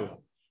Shaila,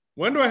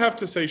 when do I have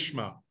to say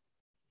Shema?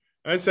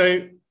 I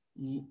say,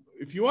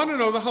 if you want to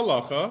know the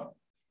halacha,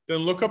 then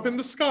look up in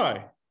the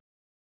sky.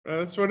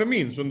 That's what it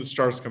means when the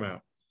stars come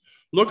out.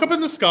 Look up in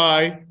the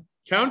sky,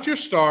 count your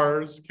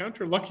stars, count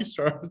your lucky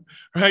stars,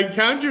 right?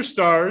 Count your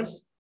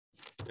stars,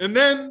 and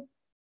then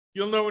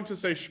you'll know when to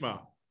say Shema.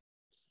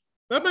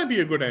 That might be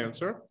a good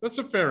answer. That's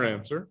a fair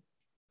answer.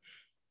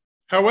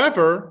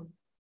 However,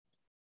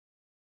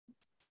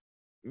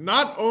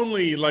 not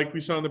only like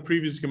we saw in the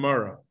previous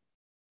Gemara,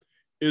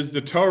 is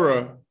the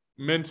Torah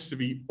meant to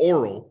be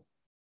oral,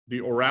 the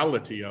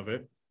orality of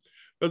it,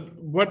 but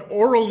what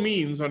oral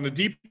means on a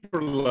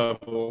deeper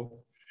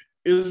level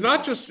is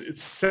not just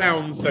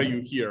sounds that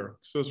you hear.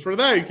 So for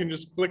that, you can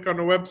just click on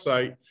a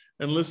website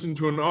and listen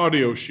to an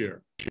audio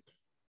share.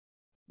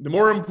 The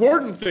more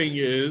important thing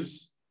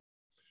is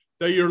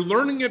that you're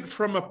learning it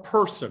from a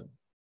person.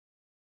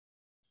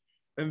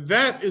 And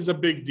that is a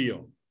big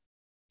deal.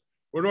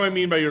 What do I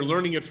mean by you're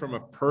learning it from a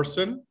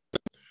person?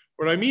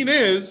 What I mean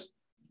is,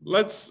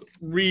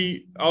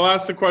 I'll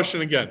ask the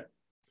question again.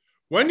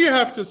 When do you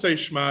have to say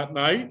Shema at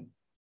night?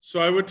 So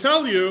I would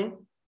tell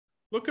you,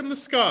 look in the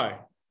sky.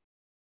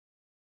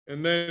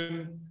 And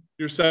then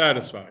you're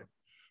satisfied.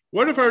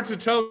 What if I were to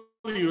tell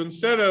you,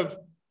 instead of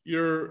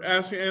you're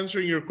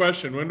answering your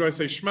question, when do I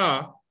say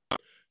Shema?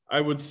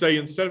 I would say,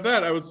 instead of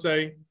that, I would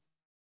say,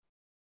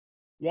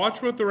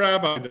 watch what the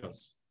rabbi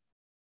does.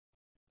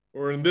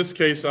 Or in this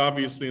case,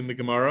 obviously in the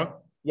Gemara,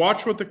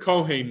 watch what the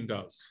Kohen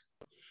does.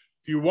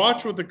 If you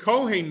watch what the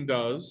Kohen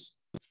does,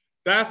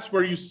 that's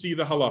where you see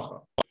the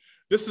halacha.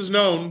 This is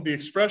known, the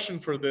expression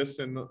for this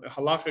in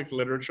halachic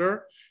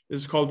literature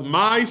is called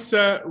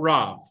Ma'aseh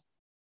Rav,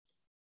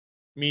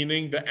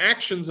 meaning the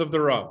actions of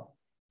the Rav.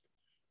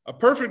 A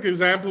perfect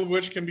example of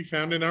which can be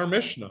found in our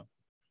Mishnah.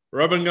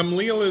 Rabban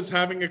Gamliel is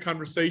having a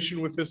conversation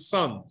with his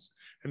sons,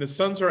 and his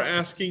sons are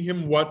asking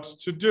him what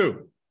to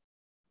do.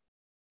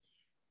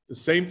 The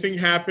same thing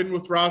happened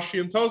with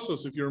Rashi and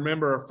Tosos, if you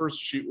remember our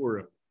first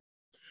shiurim.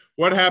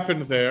 What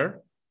happened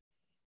there?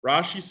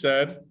 Rashi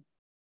said,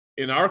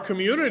 in our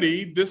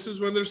community, this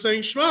is when they're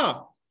saying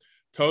Shema.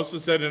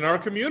 Tosos said, in our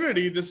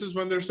community, this is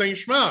when they're saying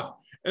Shema.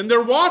 And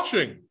they're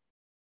watching,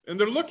 and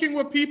they're looking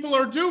what people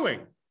are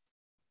doing.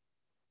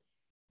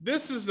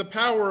 This is the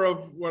power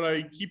of what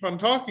I keep on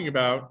talking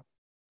about,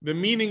 the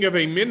meaning of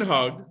a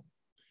minhag.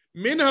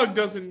 Minhag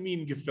doesn't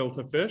mean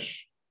gefilte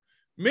fish.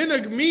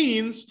 Minhag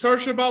means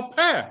Tersha Bal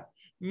Peh.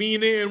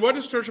 Meaning, and what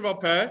is Tersha Bal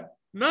Peh?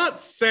 Not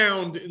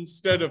sound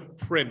instead of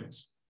print.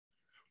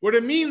 What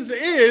it means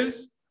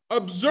is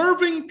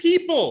observing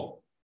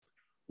people.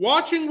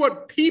 watching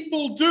what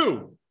people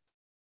do.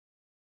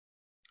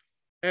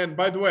 And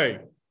by the way,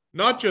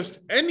 not just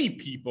any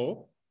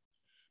people,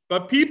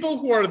 but people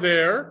who are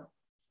there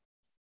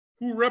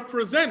who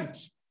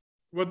represent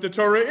what the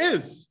Torah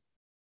is.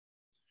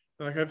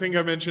 Like I think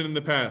I mentioned in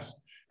the past.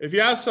 If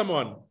you ask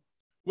someone,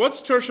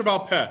 what's Tur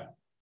Sheba'al Peh,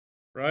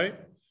 right?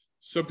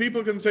 So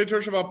people can say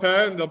Tur Sheba'al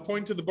Peh and they'll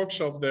point to the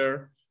bookshelf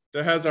there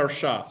that has our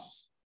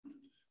Shas.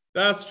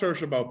 That's Tur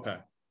Sheba'al Peh.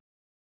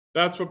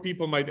 That's what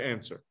people might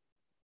answer.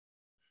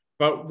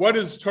 But what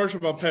is Tur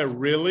Sheba'al Peh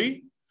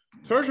really?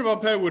 Tur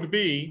Sheba'al Peh would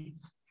be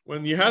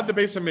when you had the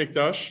Beis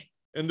HaMikdash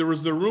and there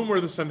was the room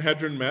where the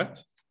Sanhedrin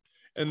met,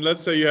 and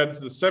let's say you had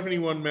the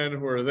 71 men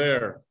who are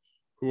there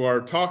who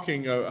are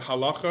talking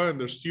halacha and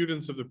they're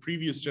students of the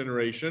previous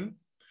generation.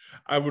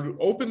 I would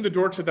open the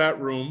door to that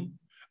room.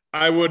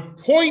 I would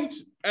point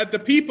at the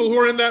people who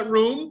are in that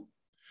room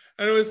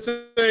and I would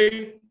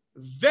say,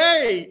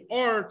 they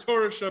are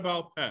Torah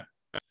Sheba'al Peh.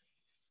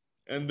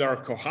 And there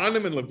are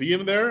Kohanim and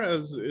Leviim there,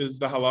 as is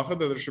the halacha,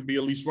 that there should be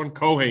at least one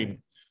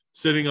Kohen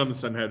sitting on the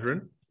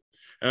Sanhedrin.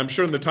 And I'm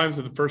sure in the times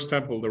of the first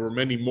temple, there were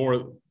many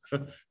more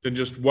than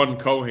just one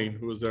Kohen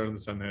who was there in the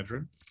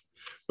Sanhedrin.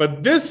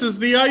 But this is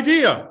the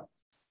idea.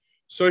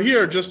 So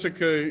here, just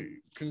to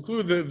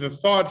conclude the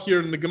thought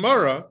here in the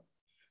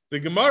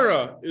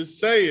Gemara is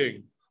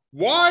saying,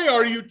 why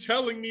are you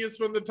telling me it's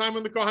when the time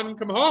when the Kohanim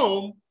come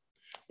home?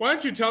 Why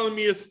aren't you telling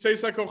me it's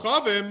Teisei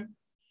Kochavim?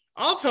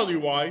 I'll tell you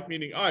why,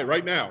 meaning I,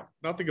 right now,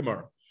 not the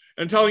Gemara,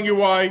 and telling you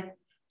why.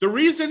 The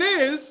reason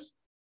is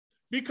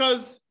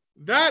because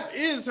that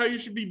is how you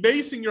should be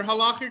basing your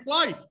halachic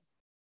life.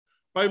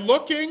 By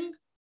looking,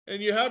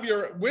 and you have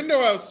your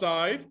window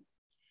outside,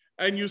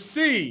 and you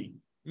see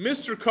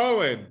Mr.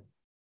 Cohen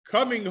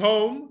coming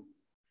home,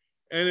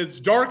 and it's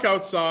dark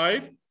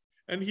outside,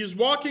 and he's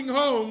walking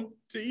home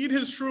to eat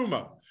his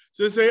truma.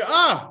 So they say,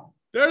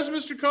 there's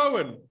Mr.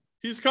 Cohen.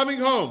 He's coming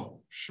home.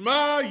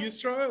 Shema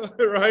Yisrael,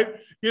 right?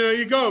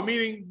 You go,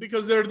 meaning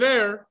because they're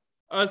there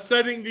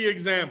setting the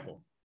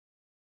example.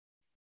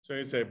 So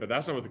you say, but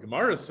that's not what the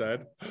Gemara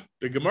said.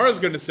 The Gemara is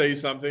going to say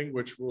something,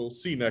 which we'll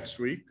see next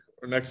week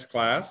or next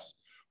class,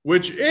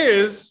 which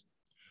is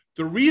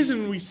the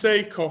reason we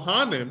say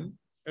Kohanim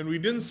and we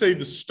didn't say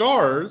the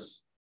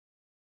stars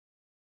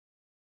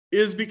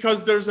is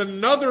because there's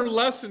another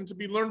lesson to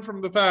be learned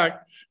from the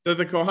fact that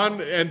the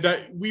Kohanim, and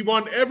that we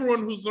want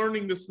everyone who's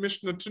learning this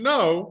Mishnah to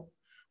know,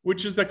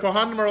 which is that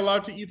Kohanim are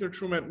allowed to eat their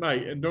truma at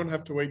night and don't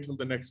have to wait till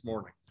the next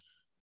morning,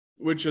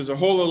 which is a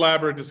whole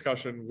elaborate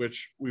discussion,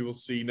 which we will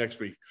see next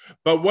week.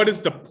 But what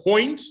is the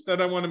point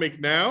that I want to make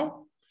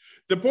now?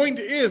 The point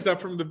is that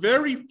from the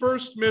very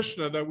first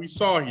Mishnah that we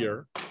saw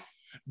here,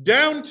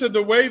 down to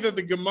the way that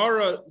the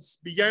Gemara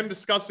began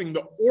discussing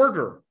the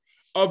order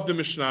of the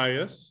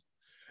Mishnayos,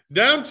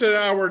 down to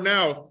our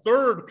now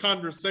third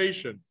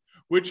conversation,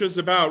 which is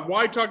about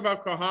why talk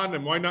about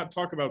Kohanim, why not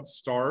talk about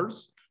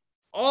stars?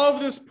 All of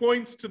this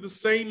points to the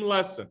same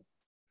lesson,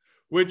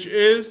 which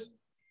is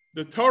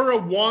the Torah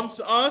wants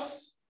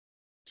us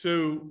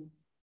to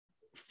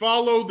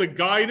follow the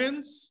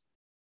guidance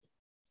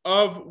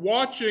of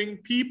watching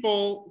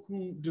people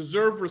who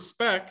deserve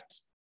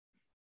respect,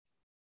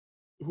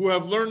 who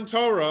have learned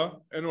Torah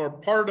and are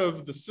part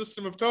of the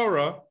system of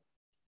Torah,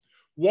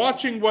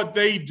 watching what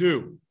they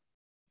do.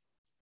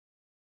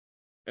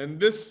 And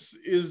this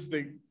is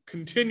the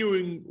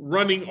continuing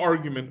running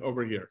argument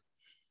over here.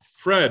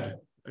 Fred,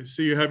 I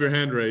see you have your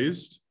hand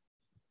raised.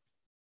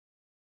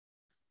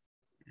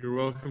 You're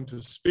welcome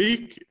to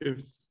speak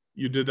if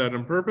you did that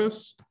on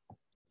purpose.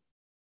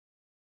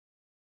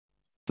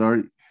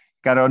 Sorry,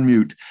 got to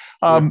unmute.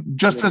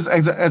 Just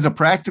as a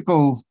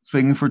practical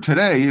thing for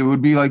today, it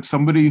would be like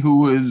somebody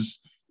who is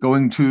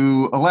going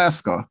to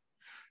Alaska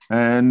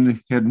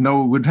and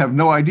would have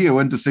no idea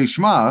when to say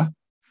Shema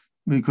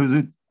because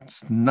it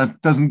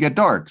doesn't get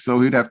dark. So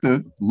he'd have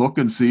to look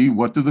and see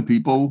what do the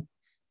people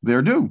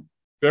there do.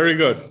 Very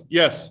good.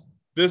 Yes,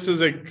 this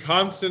is a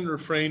constant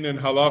refrain in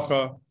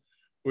halacha,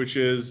 which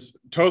is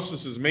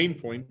Tosfos' main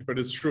point, but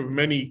it's true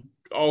of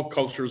all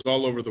cultures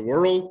all over the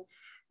world,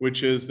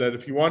 which is that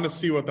if you want to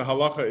see what the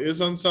halacha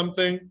is on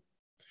something,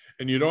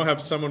 and you don't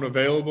have someone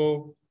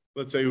available,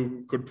 let's say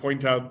who could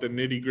point out the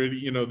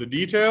nitty-gritty, the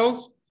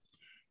details,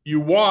 you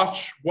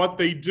watch what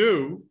they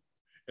do,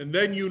 and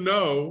then you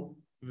know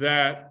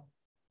that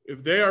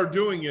if they are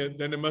doing it,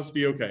 then it must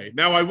be okay.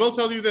 Now, I will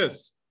tell you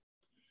this.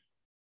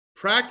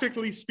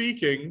 Practically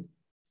speaking,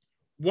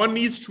 one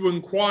needs to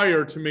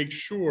inquire to make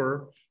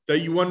sure that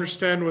you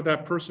understand what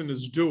that person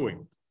is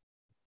doing.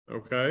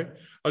 Okay?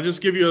 I'll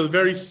just give you a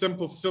very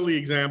simple, silly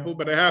example,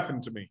 but it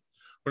happened to me.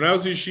 When I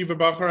was in Yeshiva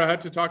Bachar, I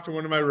had to talk to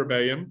one of my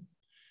rebbeim.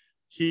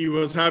 He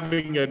was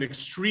having an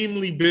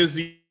extremely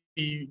busy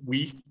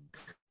week,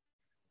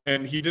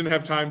 and he didn't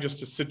have time just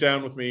to sit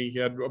down with me. He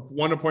had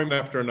one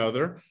appointment after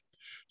another.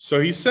 So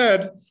he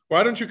said,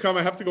 why don't you come?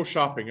 I have to go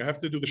shopping. I have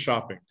to do the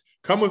shopping.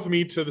 Come with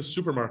me to the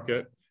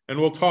supermarket, and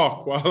we'll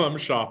talk while I'm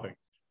shopping.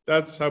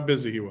 That's how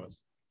busy he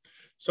was.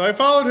 So I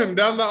followed him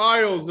down the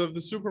aisles of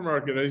the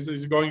supermarket as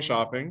he's going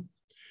shopping,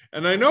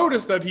 and I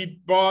noticed that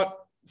he bought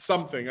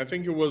something. I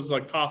think it was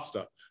like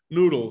pasta,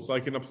 noodles,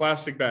 like in a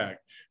plastic bag.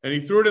 And he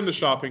threw it in the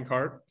shopping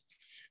cart.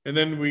 And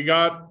then we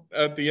got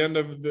at the end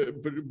of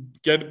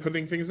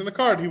putting things in the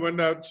cart, he went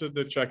out to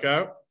the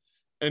checkout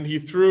and he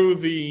threw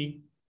the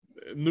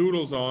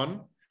noodles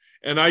on.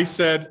 And I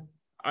said,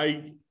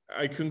 I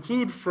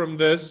conclude from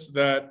this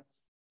that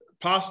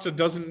pasta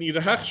doesn't need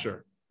a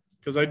hechsher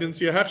because I didn't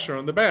see a hechsher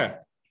on the bag.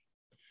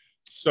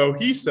 So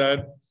he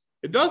said,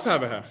 it does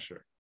have a hechsher.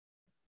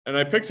 And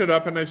I picked it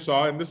up and I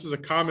saw, and this is a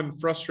common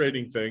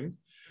frustrating thing,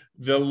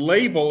 the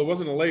label, it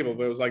wasn't a label,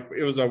 but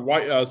it was a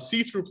white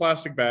see-through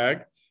plastic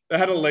bag that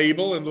had a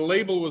label, and the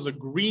label was a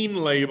green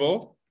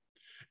label,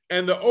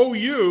 and the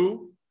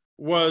OU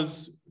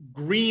was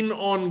green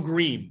on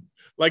green,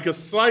 like a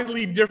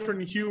slightly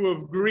different hue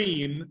of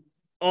green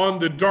on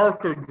the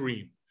darker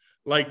green,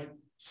 like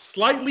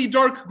slightly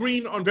dark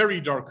green on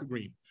very dark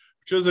green,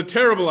 which is a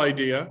terrible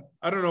idea.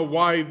 I don't know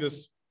why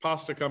this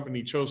pasta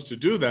company chose to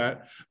do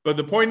that, but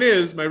the point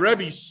is, my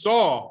Rebbe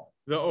saw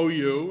the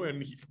OU,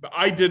 and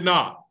I did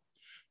not.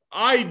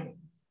 I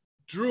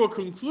drew a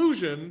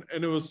conclusion,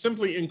 and it was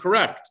simply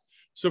incorrect.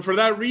 So for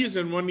that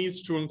reason, one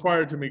needs to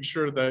inquire to make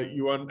sure that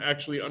you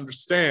actually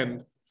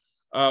understand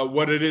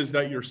what it is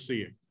that you're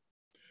seeing.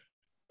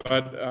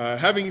 But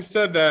having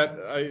said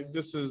that,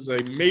 this is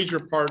a major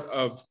part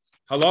of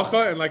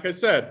halacha, and like I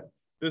said,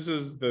 this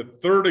is the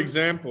third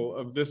example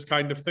of this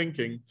kind of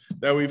thinking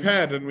that we've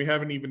had, and we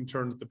haven't even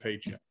turned the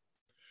page yet.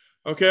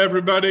 Okay,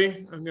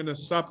 everybody, I'm going to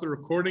stop the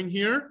recording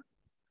here.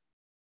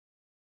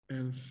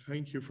 And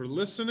thank you for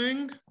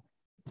listening.